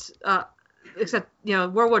perfect.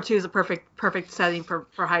 World War II is a perfect setting for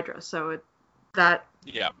Hydra. So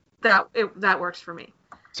Yeah. that works for me.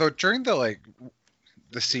 So during the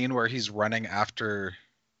scene where he's running after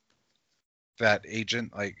that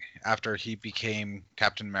agent, after he became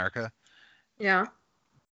Captain America, Yeah.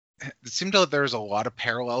 it seemed like there was a lot of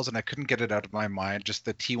parallels, and I couldn't get it out of my mind. Just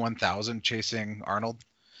the T-1000 chasing Arnold.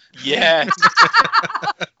 Yes.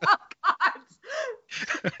 Oh, God.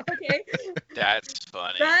 Okay. That's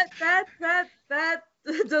funny. That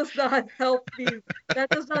does not help me. That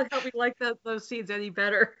does not help me like those scenes any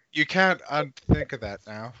better. You can't unthink of that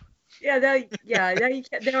now. Yeah, now you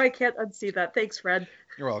can't. Now I can't unsee that. Thanks, Fred.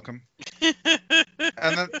 You're welcome. And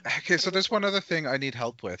then, okay, so there's one other thing I need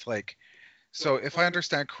help with. So if I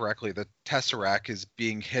understand correctly, the Tesseract is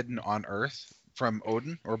being hidden on Earth from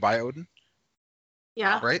Odin or by Odin.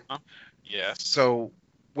 Yeah. Right? Yes. So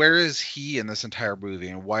where is he in this entire movie,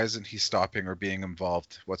 and why isn't he stopping or being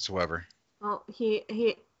involved whatsoever? Well,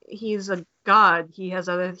 he's a god. He has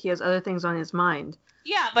other things on his mind.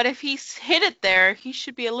 Yeah, but if he's hid it there, he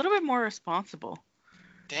should be a little bit more responsible.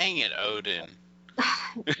 Dang it, Odin.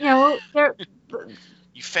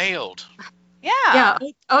 You failed. Yeah. Yeah.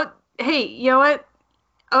 Oh, hey, you know what?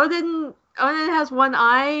 Odin has one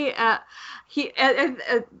eye. He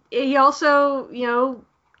also,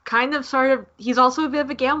 kind of sort of. He's also a bit of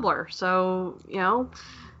a gambler. So,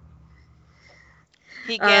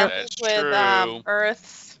 he gambles That's with true.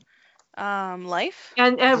 Earth's life.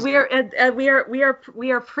 And we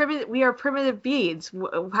are primitive beings.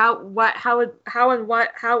 How would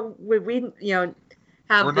we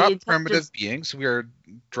have We're the not intelligence- primitive beings. We are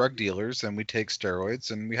drug dealers, and we take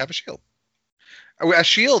steroids, and we have a shield. A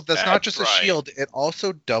shield that's not just right. a shield; it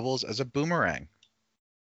also doubles as a boomerang.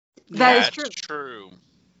 That is That's true.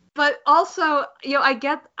 But also,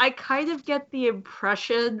 I kind of get the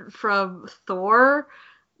impression from Thor,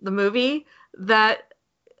 the movie, that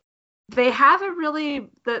they haven't really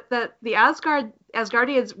that the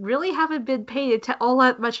Asgardians really haven't been paying all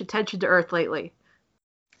that much attention to Earth lately.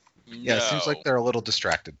 Yeah, it seems like they're a little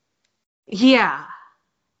distracted. Yeah,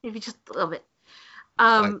 maybe just a little bit.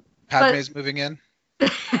 Padme's moving in. This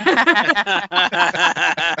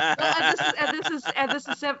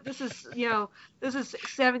is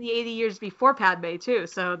 70, 80 years before Padme too.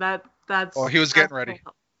 So that's. Oh, he was getting ready.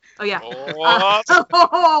 Oh yeah. What?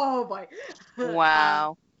 Oh boy.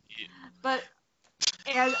 Wow. But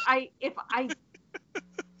I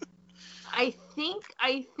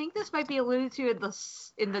think this might be alluded to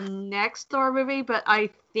in the next Thor movie, but I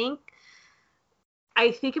think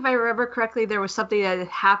if I remember correctly, there was something that had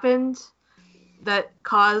happened that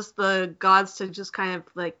caused the gods to just kind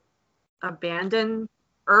of abandon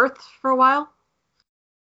Earth for a while.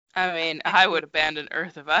 I mean, I would abandon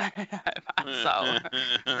Earth if I saw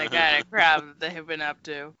the kind of crap that they have been up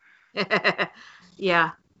to.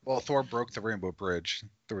 Yeah. Well, Thor broke the Rainbow Bridge.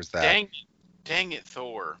 There was that. Dang it,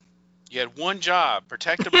 Thor! You had one job: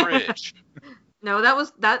 protect the bridge. No, that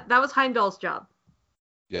was Heimdall's job.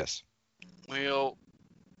 Yes. Well,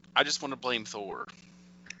 I just want to blame Thor.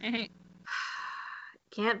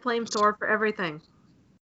 Can't blame Thor for everything.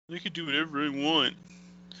 They could do whatever they want.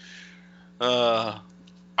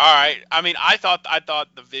 All right. I mean, I thought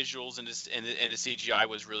the visuals and the CGI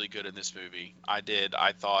was really good in this movie. I did.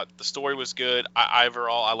 I thought the story was good.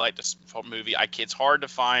 Overall, I liked this movie. It's hard to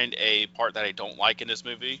find a part that I don't like in this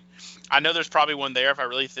movie. I know there's probably one there if I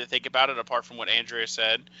really think about it, apart from what Andrea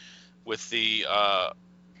said with the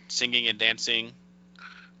singing and dancing.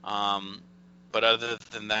 But other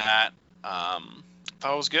than that, I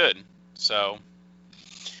thought it was good. So.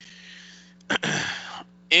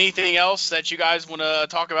 Anything else that you guys want to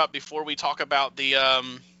talk about before we talk about the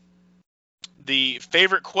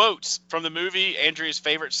favorite quotes from the movie, Andrea's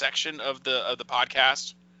favorite section of the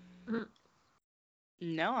podcast?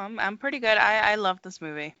 No, I'm pretty good. I love this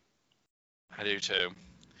movie. I do too.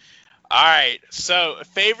 All right, so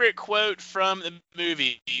favorite quote from the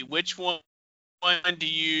movie. Which one do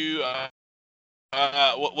you?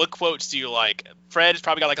 What quotes do you like? Fred has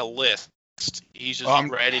probably got a list. He's just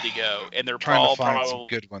ready to go, and they're all probably some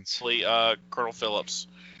good ones. Colonel Phillips.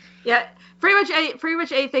 Yeah, pretty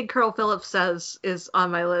much anything Colonel Phillips says is on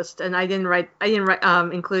my list, and I didn't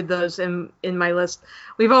include those in my list.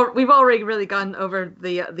 We've already really gone over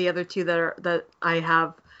the other two that I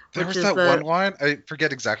have. There was that one line, I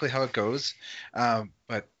forget exactly how it goes,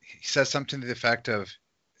 but he says something to the effect of,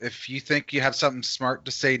 "If you think you have something smart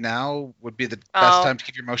to say now, would be the best time to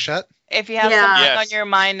keep your mouth shut." If you have something on your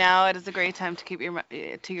mind now, it is a great time to keep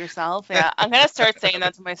to yourself. Yeah, I'm gonna start saying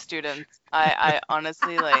that to my students. I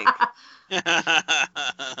honestly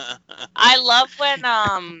I love when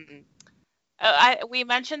we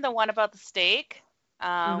mentioned the one about the steak,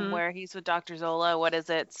 where he's with Dr. Zola. What is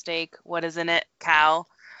it? Steak. What is in it? Cow.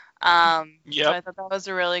 So I thought that was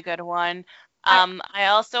a really good one. I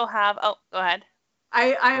also have. Oh, go ahead.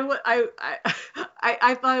 I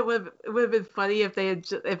thought it would have been funny if they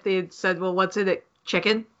had said, well, what's in it,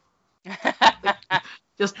 chicken,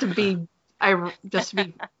 just to be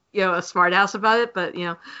a smart ass about it, but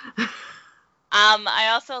I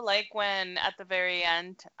also like when at the very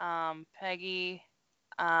end, Peggy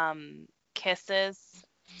kisses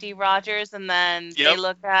Steve Rogers, and then they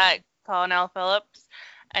look at Colonel Phillips,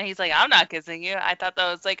 and he's like, "I'm not kissing you." I thought that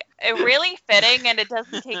was like really fitting, and it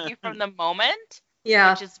doesn't take you from the moment.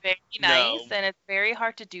 Yeah. Which is very nice, and it's very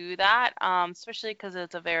hard to do that, especially because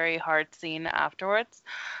it's a very hard scene afterwards.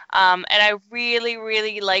 And I really,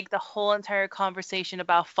 really like the whole entire conversation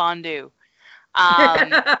about fondue.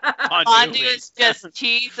 Fondue is just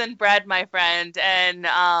cheese and bread, my friend. And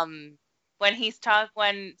when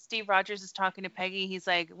Steve Rogers is talking to Peggy, he's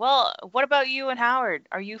like, "Well, what about you and Howard?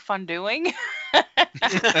 Are you fondueing?" I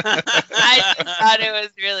just thought it was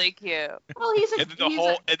really cute. Well,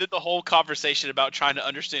 and then the whole conversation about trying to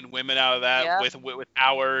understand women out of that with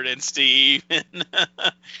Howard and Steve.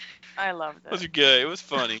 I loved it. It was good. It was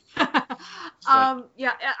funny. Yeah.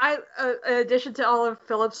 In addition to all of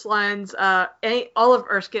Phillips' lines, all of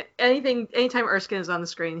Erskine, anytime Erskine is on the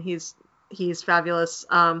screen, he's fabulous.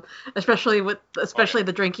 Especially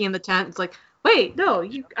the drinking in the tent. It's like, wait, no,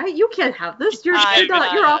 you can't have this. You're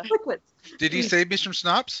off liquids. Did he save me some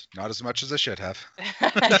schnapps? Not as much as I should have.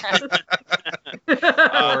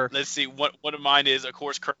 Let's see. What of mine is, of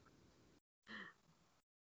course, Kirk.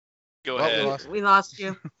 Go ahead. We lost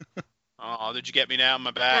you. Oh, did you get me now? Am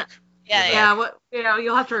I back? Yeah.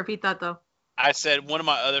 You'll have to repeat that though. I said one of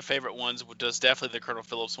my other favorite ones was definitely the Colonel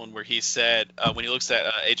Phillips one, where he said, when he looks at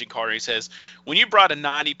Agent Carter, he says, "When you brought a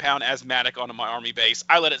 90-pound asthmatic onto my army base,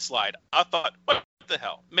 I let it slide. I thought, what the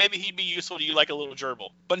hell? Maybe he'd be useful to you like a little gerbil,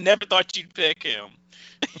 but never thought you'd pick him."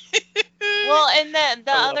 Well, and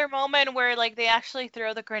the other moment where like they actually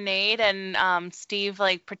throw the grenade and Steve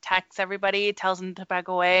like protects everybody, tells them to back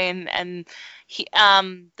away, and he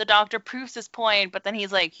the doctor proves his point, but then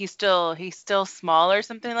he's like he's still small or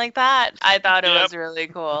something like that. I thought it was really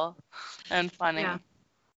cool and funny. Yeah.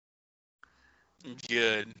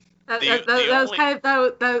 Good. That was kind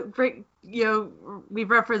of that great.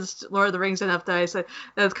 We've referenced Lord of the Rings enough that I said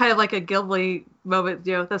that was kind of like a Gimli moment.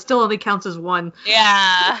 That still only counts as one.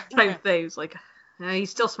 Yeah. Type thing. It's like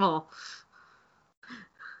he's still small.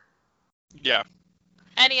 Yeah.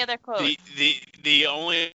 Any other quotes? The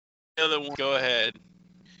only other one. Go ahead.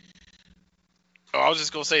 Oh, I was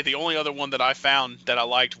just gonna say the only other one that I found that I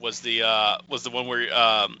liked was the one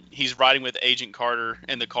where he's riding with Agent Carter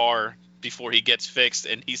in the car before he gets fixed,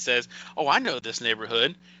 and he says, "Oh, I know this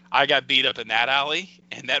neighborhood. I got beat up in that alley,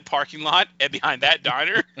 in that parking lot, and behind that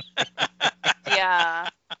diner." Yeah.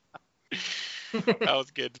 That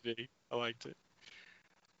was good to me. I liked it.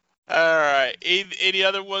 All right. Any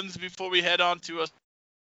other ones before we head on to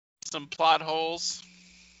some plot holes?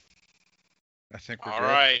 I think we're all good.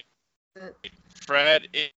 Right. Fred,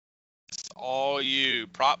 it's all you.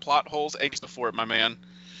 Plot holes, ace before it, my man.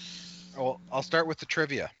 Well, I'll start with the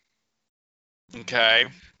trivia. Okay.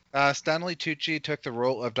 Stanley Tucci took the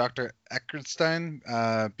role of Dr.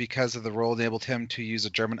 Eckerstein because of the role enabled him to use a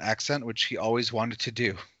German accent, which he always wanted to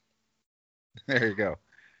do. There you go.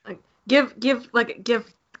 Give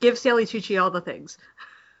Stanley Tucci all the things.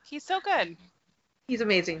 He's so good. He's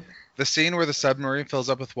amazing. The scene where the submarine fills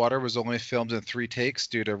up with water was only filmed in 3 takes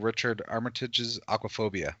due to Richard Armitage's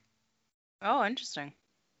aquaphobia. Oh, interesting.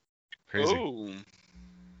 Crazy. Ooh.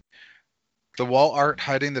 The wall art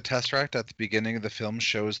hiding the Tesseract at the beginning of the film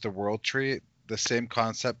shows the World Tree, the same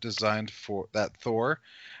concept designed for that Thor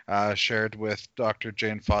shared with Dr.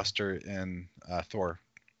 Jane Foster in Thor.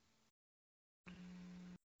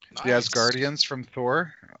 Nice. The Asgardians from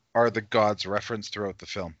Thor are the gods referenced throughout the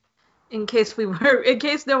film. In case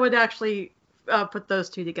no one actually put those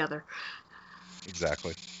two together.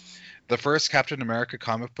 Exactly. The first Captain America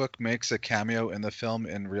comic book makes a cameo in the film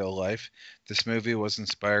in real life. This movie was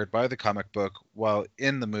inspired by the comic book, while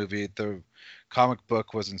in the movie, the comic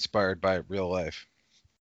book was inspired by real life.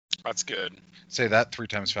 That's good. Say that 3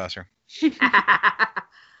 times faster.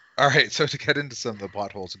 All right, so to get into some of the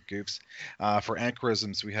plot holes and goofs, for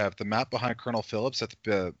anachronisms, we have the map behind Colonel Phillips at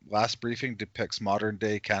the last briefing depicts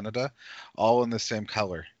modern-day Canada, all in the same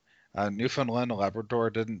color. Newfoundland and Labrador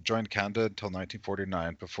didn't join Canada until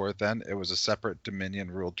 1949. Before then, it was a separate dominion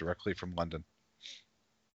ruled directly from London.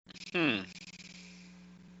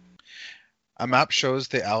 A map shows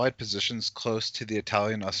the Allied positions close to the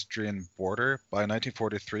Italian-Austrian border. By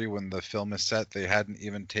 1943, when the film is set, they hadn't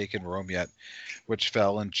even taken Rome yet, which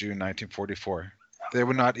fell in June 1944. They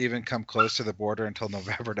would not even come close to the border until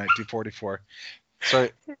November 1944.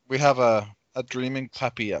 Sorry, we have a dreaming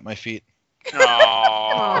puppy at my feet.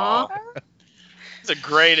 Aww. It's a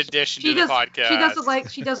great addition to the podcast.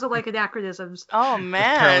 She doesn't like anachronisms. Oh Apparently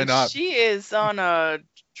man, not. she is on a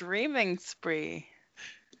dreaming spree.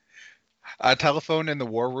 A telephone in the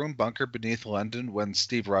war room bunker beneath London when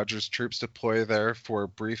Steve Rogers' troops deploy there for a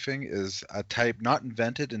briefing is a type not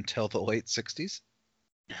invented until the late 60s.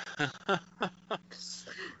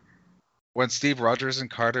 When Steve Rogers and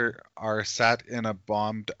Carter are sat in a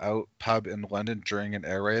bombed-out pub in London during an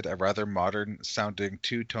air raid, a rather modern-sounding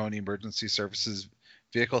two-tone emergency services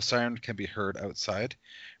vehicle siren can be heard outside.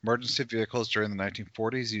 Emergency vehicles during the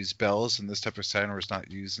 1940s used bells, and this type of siren was not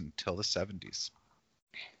used until the 70s.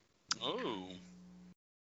 Oh.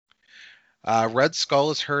 Red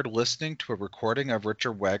Skull is heard listening to a recording of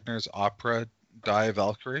Richard Wagner's opera Die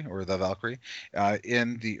Valkyrie, or The Valkyrie,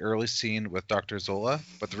 in the early scene with Dr. Zola,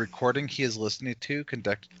 but the recording he is listening to,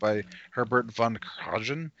 conducted by Herbert von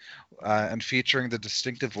Karajan, and featuring the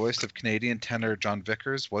distinctive voice of Canadian tenor John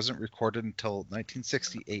Vickers, wasn't recorded until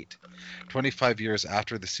 1968, 25 years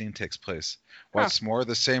after the scene takes place. What's more,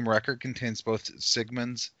 the same record contains both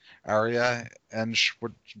Sigmund's aria and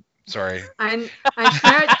sorry. Ein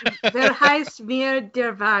Schmerz, der heißt mir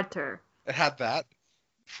der Vater. It had that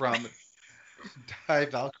from Die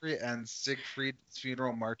Valkyrie and Siegfried's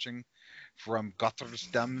funeral marching from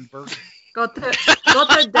Gottersdammerberg.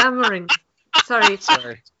 Gotterdammering. Sorry.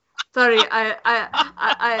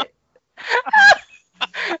 I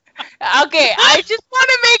Okay, I just want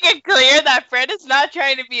to make it clear that Fred is not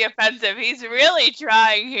trying to be offensive. He's really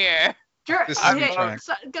trying here.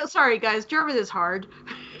 Sorry, guys. German is hard.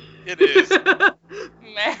 It is.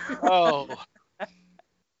 Man. Oh. That's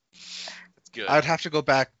good. I'd have to go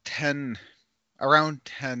back around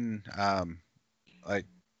 10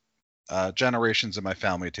 generations in my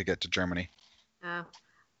family to get to Germany.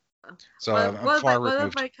 So I'm far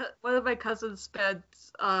removed. One of my cousins spent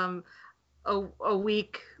a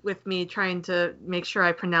week with me trying to make sure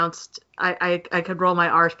I pronounced I could roll my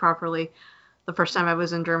R's properly the first time I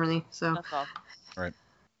was in Germany. So That's all. Right.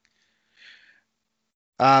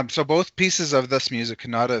 So both pieces of this music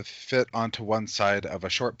could not have fit onto one side of a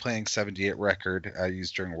short playing 78 record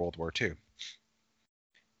used during World War II.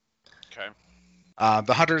 Okay.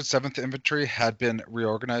 The 107th Infantry had been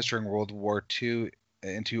reorganized during World War II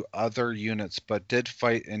into other units, but did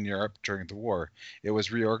fight in Europe during the war. It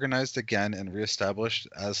was reorganized again and reestablished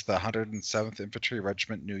as the 107th Infantry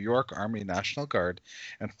Regiment New York Army National Guard,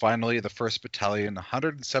 and finally the 1st Battalion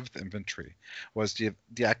 107th Infantry was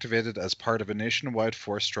deactivated as part of a nationwide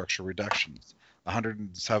force structure reductions. The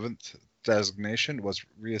 107th designation was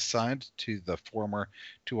reassigned to the former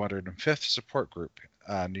 205th Support Group,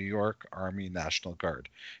 New York Army National Guard,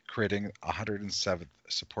 creating a 107th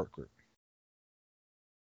Support Group.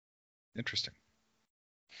 Interesting.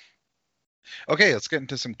 Okay, let's get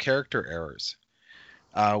into some character errors.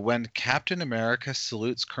 When Captain America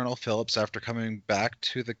salutes Colonel Phillips after coming back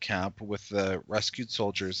to the camp with the rescued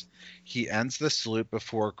soldiers, he ends the salute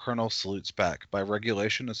before Colonel salutes back. By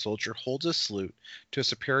regulation, a soldier holds a salute to a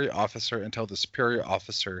superior officer until the superior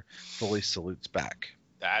officer fully salutes back.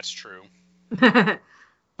 That's true.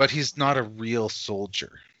 But he's not a real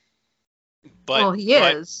soldier. But he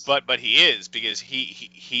is. But he is, because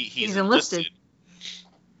he's enlisted.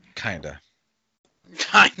 Kinda.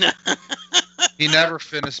 Kinda. He never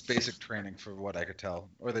finished basic training, for what I could tell,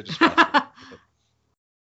 or they just.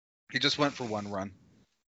 He just went for one run.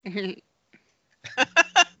 It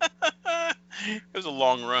was a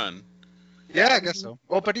long run. Yeah, I guess so.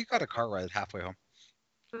 Well, but he got a car ride halfway home.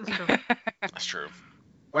 That's true.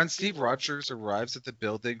 When Steve Rogers arrives at the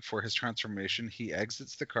building for his transformation, he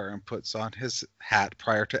exits the car and puts on his hat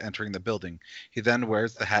prior to entering the building. He then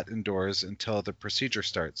wears the hat indoors until the procedure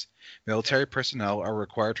starts. Military personnel are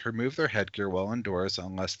required to remove their headgear while indoors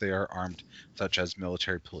unless they are armed, such as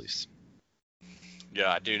military police.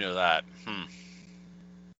 Yeah, I do know that.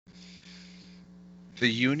 The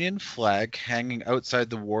Union flag hanging outside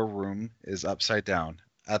the war room is upside down.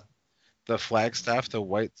 At the flagstaff, the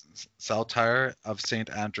white saltire of St.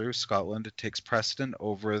 Andrew, Scotland, takes precedent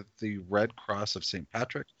over the Red Cross of St.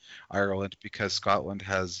 Patrick, Ireland, because Scotland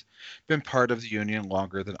has been part of the Union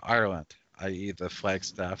longer than Ireland, i.e. the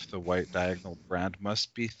flagstaff, the white diagonal brand,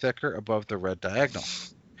 must be thicker above the red diagonal.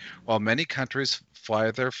 While many countries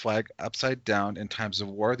fly their flag upside down in times of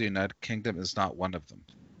war, the United Kingdom is not one of them.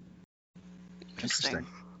 Interesting.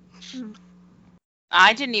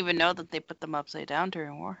 I didn't even know that they put them upside down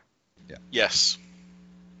during war. Yeah. Yes.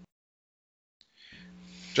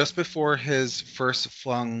 Just before his first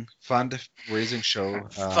fundraising show,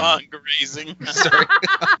 Fundraising. sorry,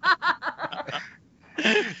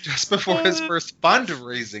 just before his first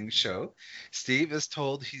fundraising show, Steve is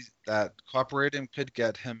told that cooperating could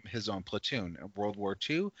get him his own platoon. In World War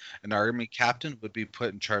II, an army captain would be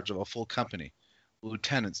put in charge of a full company.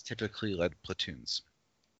 Lieutenants typically led platoons.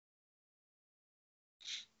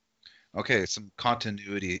 Okay, some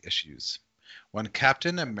continuity issues. When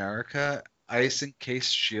Captain America ice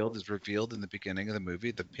encased shield is revealed in the beginning of the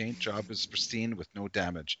movie, the paint job is pristine with no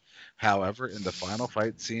damage. However, in the final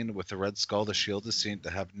fight scene with the Red Skull, the shield is seen to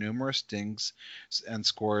have numerous dings and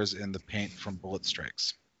scores in the paint from bullet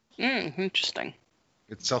strikes. Interesting.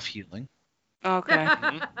 It's self-healing. Okay.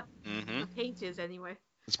 Mm-hmm. The paint is anyway.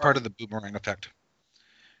 It's part of the boomerang effect.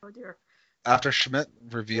 Oh dear. After Schmidt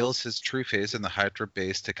reveals his true face in the Hydra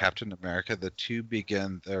base to Captain America, the two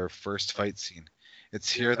begin their first fight scene.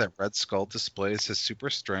 It's here that Red Skull displays his super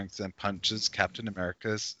strength and punches Captain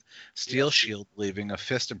America's steel shield, leaving a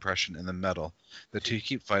fist impression in the metal. The two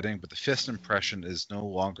keep fighting, but the fist impression is no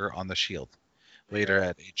longer on the shield. Later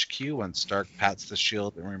at HQ, when Stark pats the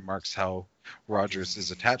shield and remarks how Rogers is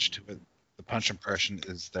attached to it, the punch impression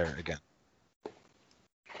is there again.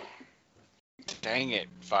 Dang it,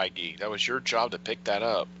 Feige. That was your job to pick that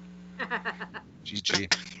up.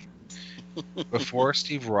 GG. Before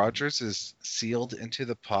Steve Rogers is sealed into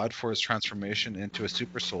the pod for his transformation into a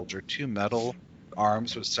super soldier, two metal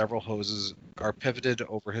arms with several hoses are pivoted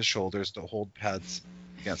over his shoulders to hold pads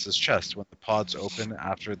against his chest. When the pods open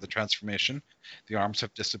after the transformation, the arms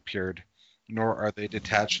have disappeared, nor are they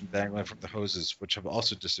detached and dangling from the hoses, which have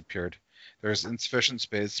also disappeared. There is insufficient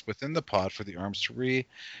space within the pod for the arms to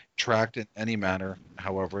retract in any manner.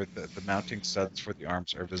 However, the mounting studs for the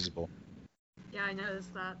arms are visible. Yeah, I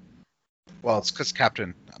noticed that. Well, it's because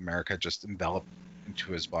Captain America just enveloped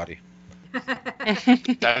into his body.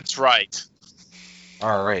 That's right.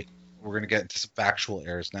 All right, we're going to get into some factual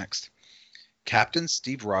errors next. Captain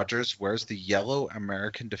Steve Rogers wears the yellow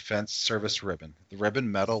American Defense Service ribbon. The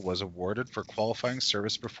ribbon medal was awarded for qualifying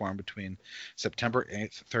service performed between September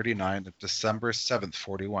 8th, 39 and December 7th,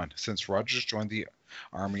 41. Since Rogers joined the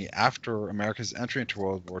Army after America's entry into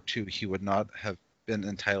World War II, he would not have been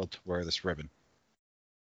entitled to wear this ribbon.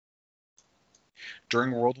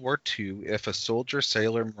 During World War II, if a soldier,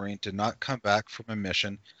 sailor, marine did not come back from a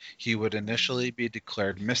mission, he would initially be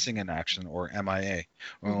declared missing in action, or MIA.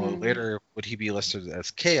 Later, would he be listed as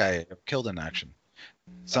KIA, or killed in action.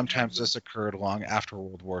 Sometimes this occurred long after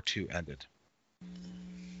World War II ended.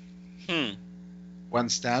 When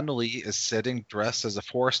Stan Lee is sitting dressed as a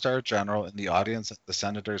 4-star general in the audience at the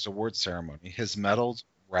Senator's Award ceremony, his medal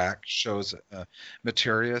rack shows a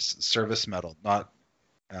Meritorious Service Medal, not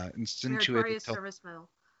instituted Service Medal.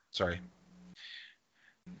 Sorry.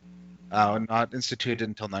 Not instituted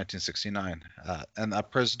until 1969, and a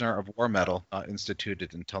Prisoner of War Medal, not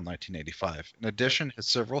instituted until 1985. In addition,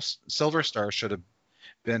 his Silver Star should have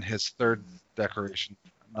been his third decoration,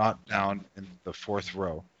 not down in the fourth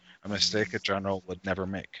row, a mistake a general would never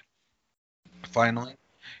make. Finally,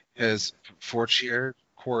 his Fortier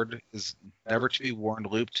cord is never to be worn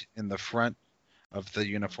looped in the front of the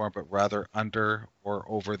uniform, but rather under or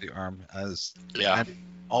over the arm, and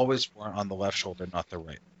always worn on the left shoulder, not the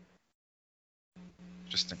right.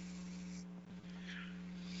 Interesting.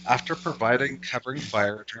 After providing covering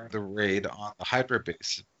fire during the raid on the Hydra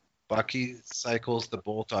base, Bucky cycles the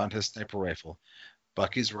bolt on his sniper rifle.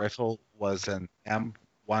 Bucky's rifle was an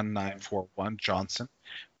M1941 Johnson,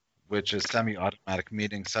 which is semi-automatic,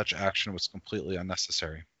 meaning such action was completely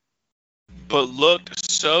unnecessary. But looked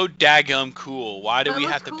so daggum cool. Why do we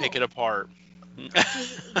have to pick it apart?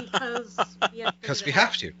 Because we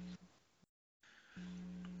have to.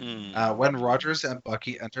 When Rogers and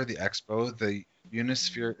Bucky enter the expo, the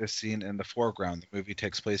Unisphere is seen in the foreground. The movie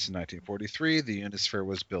takes place in 1943. The Unisphere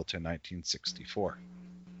was built in 1964.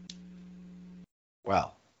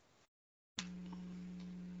 Well,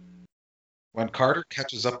 when Carter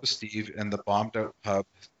catches up with Steve in the bombed-out pub,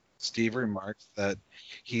 Steve remarks that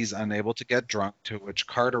he's unable to get drunk, to which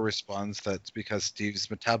Carter responds that's because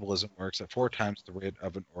Steve's metabolism works at 4 times the rate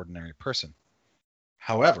of an ordinary person.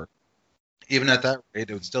 However, even at that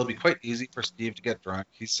rate, it would still be quite easy for Steve to get drunk.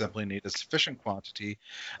 He simply needs a sufficient quantity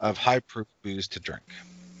of high-proof booze to drink.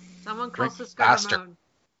 Someone call Cisco Ramon.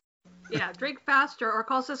 Yeah, drink faster, or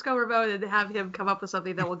call Cisco Ramon and have him come up with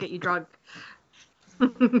something that will get you drunk.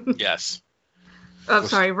 Yes. Oh,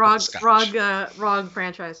 sorry, wrong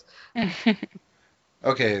franchise.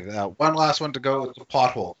 Okay, one last one to go with the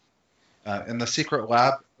plot hole. In the secret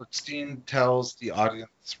lab, Erskine tells the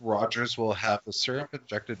audience Rogers will have the serum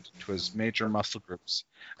injected to his major muscle groups.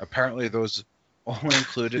 Apparently, those only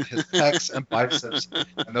included his pecs and biceps,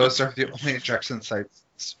 and those are the only injection sites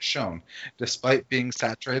shown. Despite being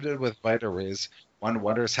saturated with Vita rays, one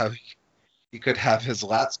wonders how he could have his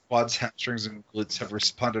lats, quads, hamstrings, and glutes have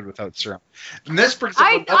responded without serum. And this brings up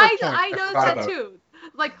another point I noticed forgot that about. too.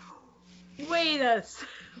 Like, wait a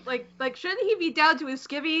like shouldn't he be down to his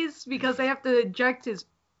skivvies because they have to inject his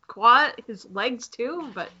legs too?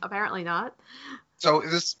 But apparently not. So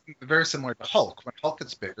this is very similar to Hulk. When Hulk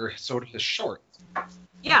gets bigger, so do his shorts.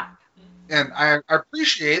 Yeah. And I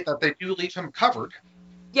appreciate that they do leave him covered.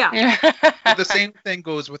 Yeah. But the same thing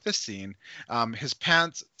goes with this scene. His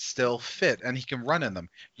pants still fit, and he can run in them.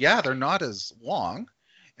 Yeah, they're not as long,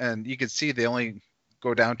 and you can see they only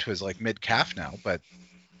go down to his like mid calf now. But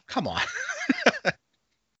come on.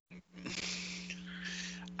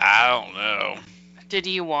 I don't know. Did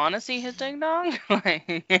you want to see his ding dong? No, they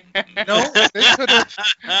could have.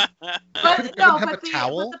 But no, have but a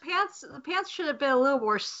towel? the pants should have been a little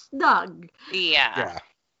more snug. Yeah.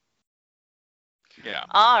 Yeah.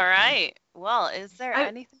 All right. Well, is there I-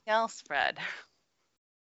 anything else, Fred?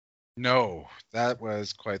 No, that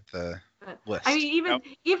was quite the list. I mean, Nope.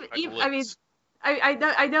 even I mean,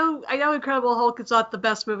 I know Incredible Hulk is not the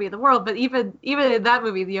best movie in the world, but even in that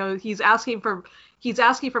movie, he's asking for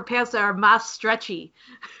pants that are mass stretchy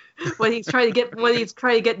when he's trying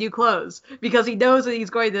to get new clothes because he knows that he's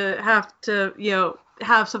going to have to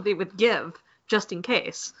have something with give just in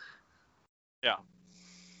case. Yeah.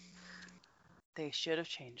 They should have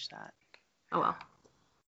changed that. Oh well.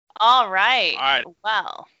 All right. All right.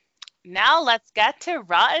 Well, now let's get to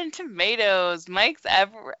Rotten Tomatoes,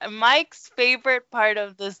 Mike's favorite part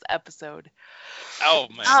of this episode. Oh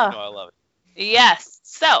man, Oh. no, I love it. Yes.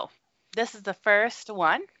 So, this is the first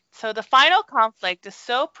one. So, the final conflict is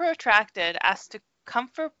so protracted as to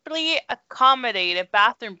comfortably accommodate a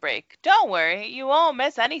bathroom break. Don't worry, you won't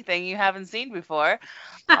miss anything you haven't seen before.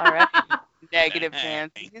 All right. Negative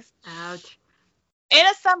Nancy's. Ouch. In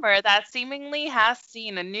a summer that seemingly has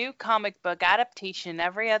seen a new comic book adaptation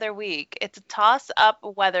every other week, it's a toss-up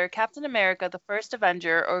whether Captain America, the First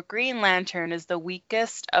Avenger, or Green Lantern is the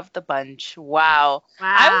weakest of the bunch. Wow.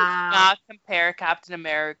 I would not compare Captain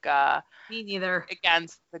America Me neither.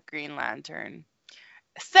 against the Green Lantern.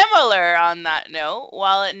 Similar on that note,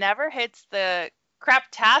 while it never hits the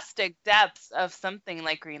craptastic depths of something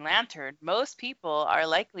like Green Lantern, most people are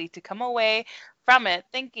likely to come away from it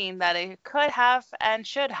thinking that it could have and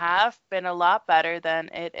should have been a lot better than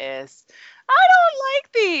it is. I don't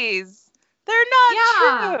like these. They're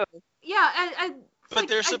not true. Yeah, and But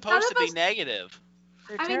they're supposed to be negative.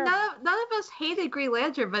 They're I mean, terrible. none of us hated Green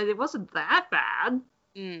Lantern, but it wasn't that bad.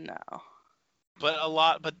 No.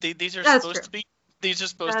 But these are That's supposed true. to be to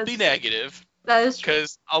be That's- negative That is true.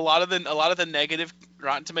 because a lot of the negative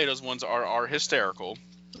Rotten Tomatoes ones are hysterical.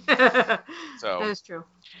 That So is true.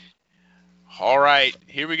 all right,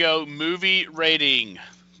 here we go. Movie rating.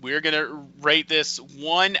 We're gonna rate this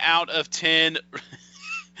 1 out of 10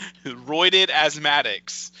 roided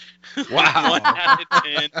asthmatics. Wow. 1 out of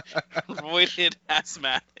 10 roided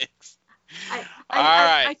asthmatics. I All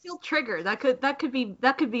right. I feel triggered. That could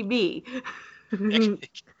be me.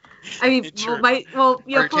 I mean, True. full Are you full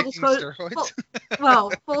taking disclosure.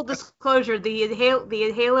 steroids? Full disclosure. The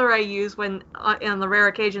inhaler I use when on the rare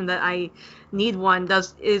occasion that I need one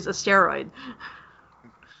is a steroid.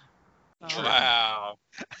 Wow.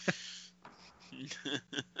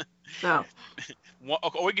 So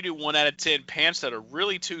Or we could do 1 out of 10 pants that are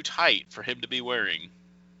really too tight for him to be wearing.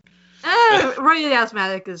 roided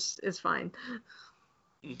asthmatic is fine.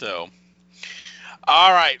 So,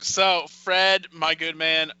 all right. So, Fred, my good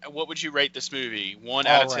man, what would you rate this movie? 1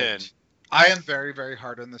 out of All 10. right. I am very, very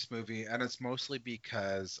hard on this movie, and it's mostly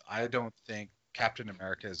because I don't think Captain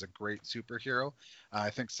America is a great superhero. I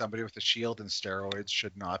think somebody with a shield and steroids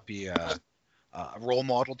should not be a role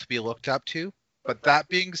model to be looked up to. But that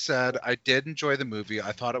being said, I did enjoy the movie.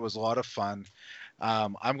 I thought it was a lot of fun.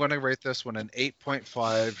 I'm going to rate this one an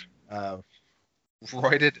 8.5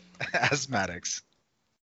 roided asthmatics.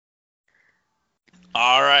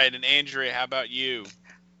 All right. And Andrea, how about you?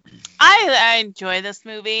 I enjoy this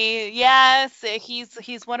movie. Yes,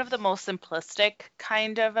 he's one of the most simplistic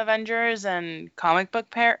kind of Avengers and comic book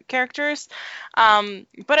characters.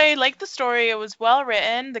 But I like the story. It was well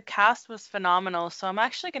written. The cast was phenomenal. So I'm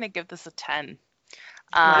actually going to give this a 10.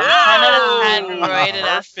 10 out of 10 roided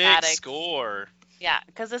Perfect asthmatics. score. Yeah,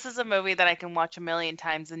 because this is a movie that I can watch a million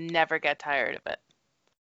times and never get tired of it.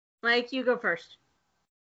 Mike, you go first.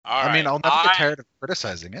 All right. I mean, I'll never get tired of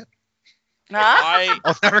criticizing it. Huh?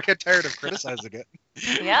 I'll never get tired of criticizing it.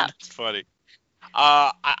 Yeah. That's funny.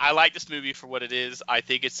 I like this movie for what it is. I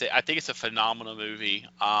think it's a phenomenal movie.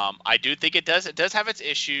 I do think it does have its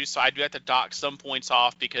issues, so I do have to dock some points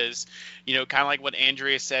off because, kind of like what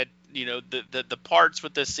Andrea said, the parts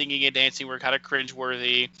with the singing and dancing were kind of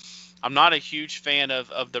cringeworthy. I'm not a huge fan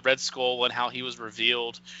of the Red Skull and how he was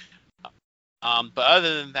revealed. But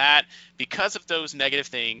other than that, because of those negative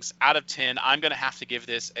things, out of 10, I'm going to have to give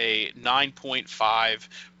this a 9.5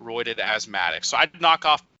 roided asthmatic. So I'd knock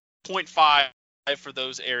off 0.5 for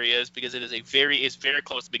those areas because it's very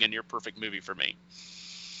close to being a near perfect movie for me.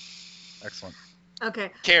 Excellent.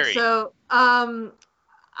 Okay. Carrie. So,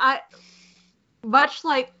 I much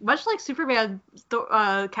like Superman,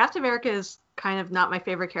 Captain America is kind of not my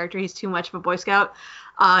favorite character. He's too much of a Boy Scout.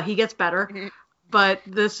 He gets better, but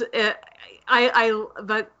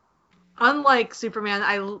but unlike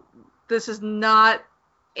Superman, this is not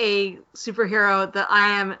a superhero that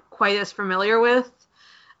I am quite as familiar with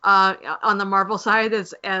on the Marvel side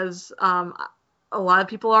as a lot of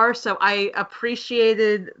people are. So I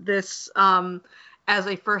appreciated this as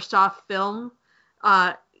a first off film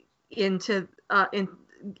as an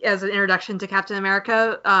introduction to Captain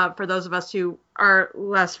America for those of us who are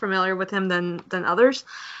less familiar with him than others.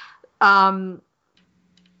 I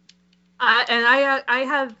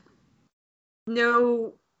have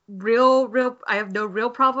no real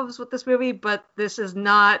problems with this movie, but this is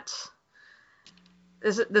not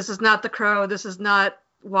The Crow. This is not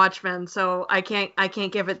Watchmen. So I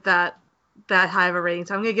can't give it that high of a rating.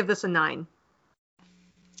 So I'm gonna give this a 9.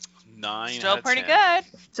 9. Still pretty 10. good.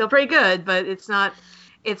 Still pretty good, but it's not.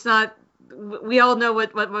 We all know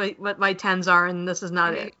what my 10s are, and this is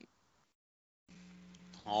not it.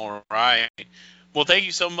 All right. Well, thank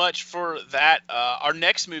you so much for that. Our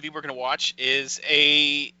next movie we're going to watch is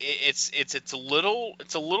it's a little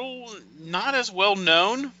not as well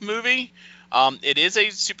known movie. It is a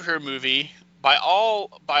superhero movie. By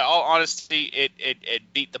all honesty, it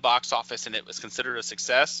beat the box office and it was considered a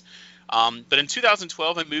success. But in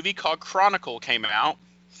 2012, a movie called Chronicle came out.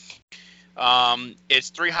 It's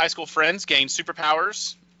 3 high school friends gain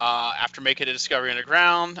superpowers after making a discovery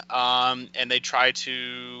underground, and they try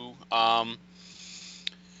to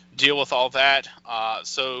deal with all that.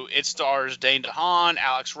 So it stars Dane DeHaan,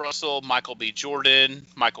 Alex Russell, Michael B. Jordan,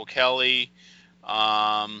 Michael Kelly.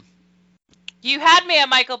 You had me at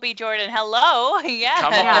Michael B. Jordan. Hello. Yeah.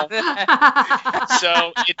 Come on.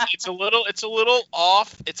 So it's a little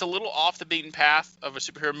off the beaten path of a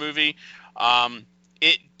superhero movie.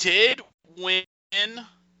 It did win.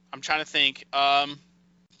 I'm trying to think.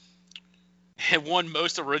 It won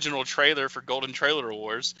most original trailer for Golden Trailer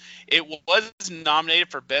Awards. It was nominated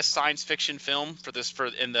for Best Science Fiction Film in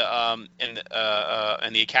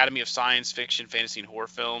the Academy of Science Fiction, Fantasy, and Horror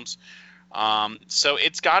Films. So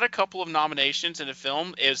it's got a couple of nominations in the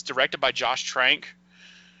film. It's directed by Josh Trank.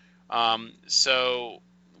 So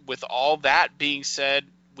with all that being said,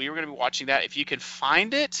 we were going to be watching that. If you can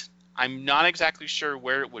find it, I'm not exactly sure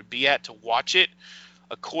where it would be at to watch it.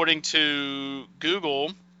 According to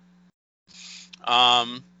Google,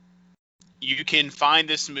 you can find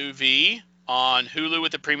this movie on Hulu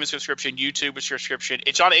with a premium subscription, YouTube with subscription.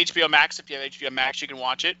 It's on HBO Max. If you have HBO Max, you can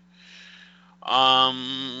watch it.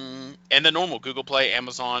 And the normal Google Play,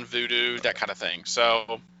 Amazon, Vudu, that kind of thing.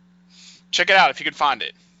 So check it out if you can find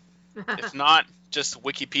it. If not, just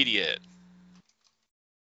Wikipedia it.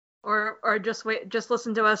 Or just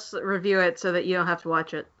listen to us review it so that you don't have to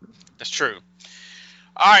watch it. That's true.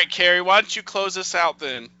 All right, Carrie, why don't you close us out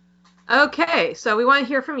then? Okay, so we want to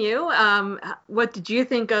hear from you. What did you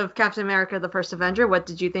think of Captain America: The First Avenger? What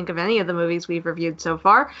did you think of any of the movies we've reviewed so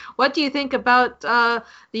far? What do you think about our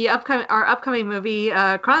upcoming movie,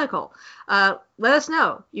 Chronicle? Let us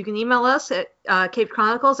know. You can email us at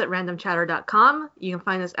capechronicles@randomchatter.com. You can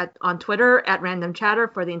find us on Twitter at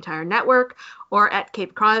randomchatter for the entire network, or at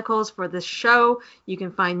Cape Chronicles for this show. You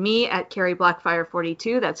can find me at Carrie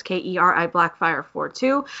Blackfire42. That's KERI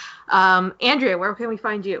Blackfire42. Andrea, where can we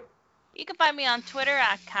find you? You can find me on Twitter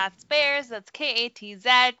at CatsBears. That's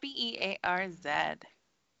KATZBEARZ.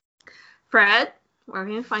 Fred, where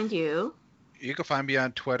can we find you? You can find me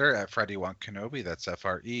on Twitter at FreddyWonKenobi. That's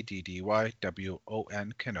FREDDYWON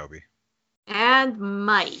Kenobi. And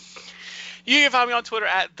Mike. You can find me on Twitter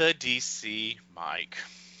at the DC Mike.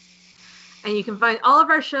 And you can find all of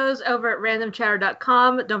our shows over at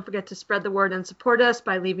randomchatter.com. Don't forget to spread the word and support us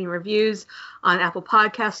by leaving reviews on Apple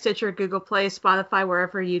Podcasts, Stitcher, Google Play, Spotify,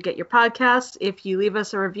 wherever you get your podcasts. If you leave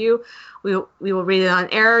us a review, we will read it on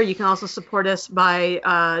air. You can also support us by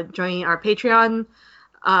joining our Patreon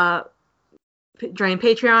joining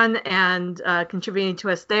Patreon and contributing to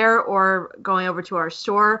us there, or going over to our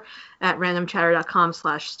store at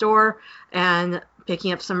randomchatter.com/store and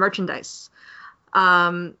picking up some merchandise.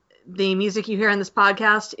 The music you hear on this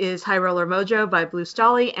podcast is High Roller Mojo by Blue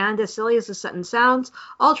Stolly and As Silly as the Sentence Sounds.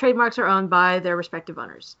 All trademarks are owned by their respective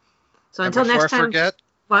owners. So until next time.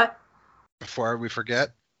 Before we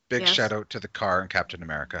forget, big shout out to the car in Captain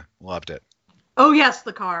America. Loved it. Oh yes,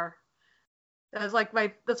 the car. That's like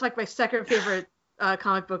my second favorite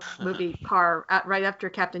comic book movie car, right after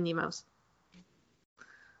Captain Nemo's.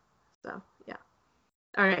 So yeah.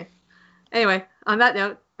 All right. Anyway, on that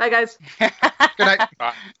note, bye guys. Good night.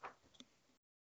 Bye.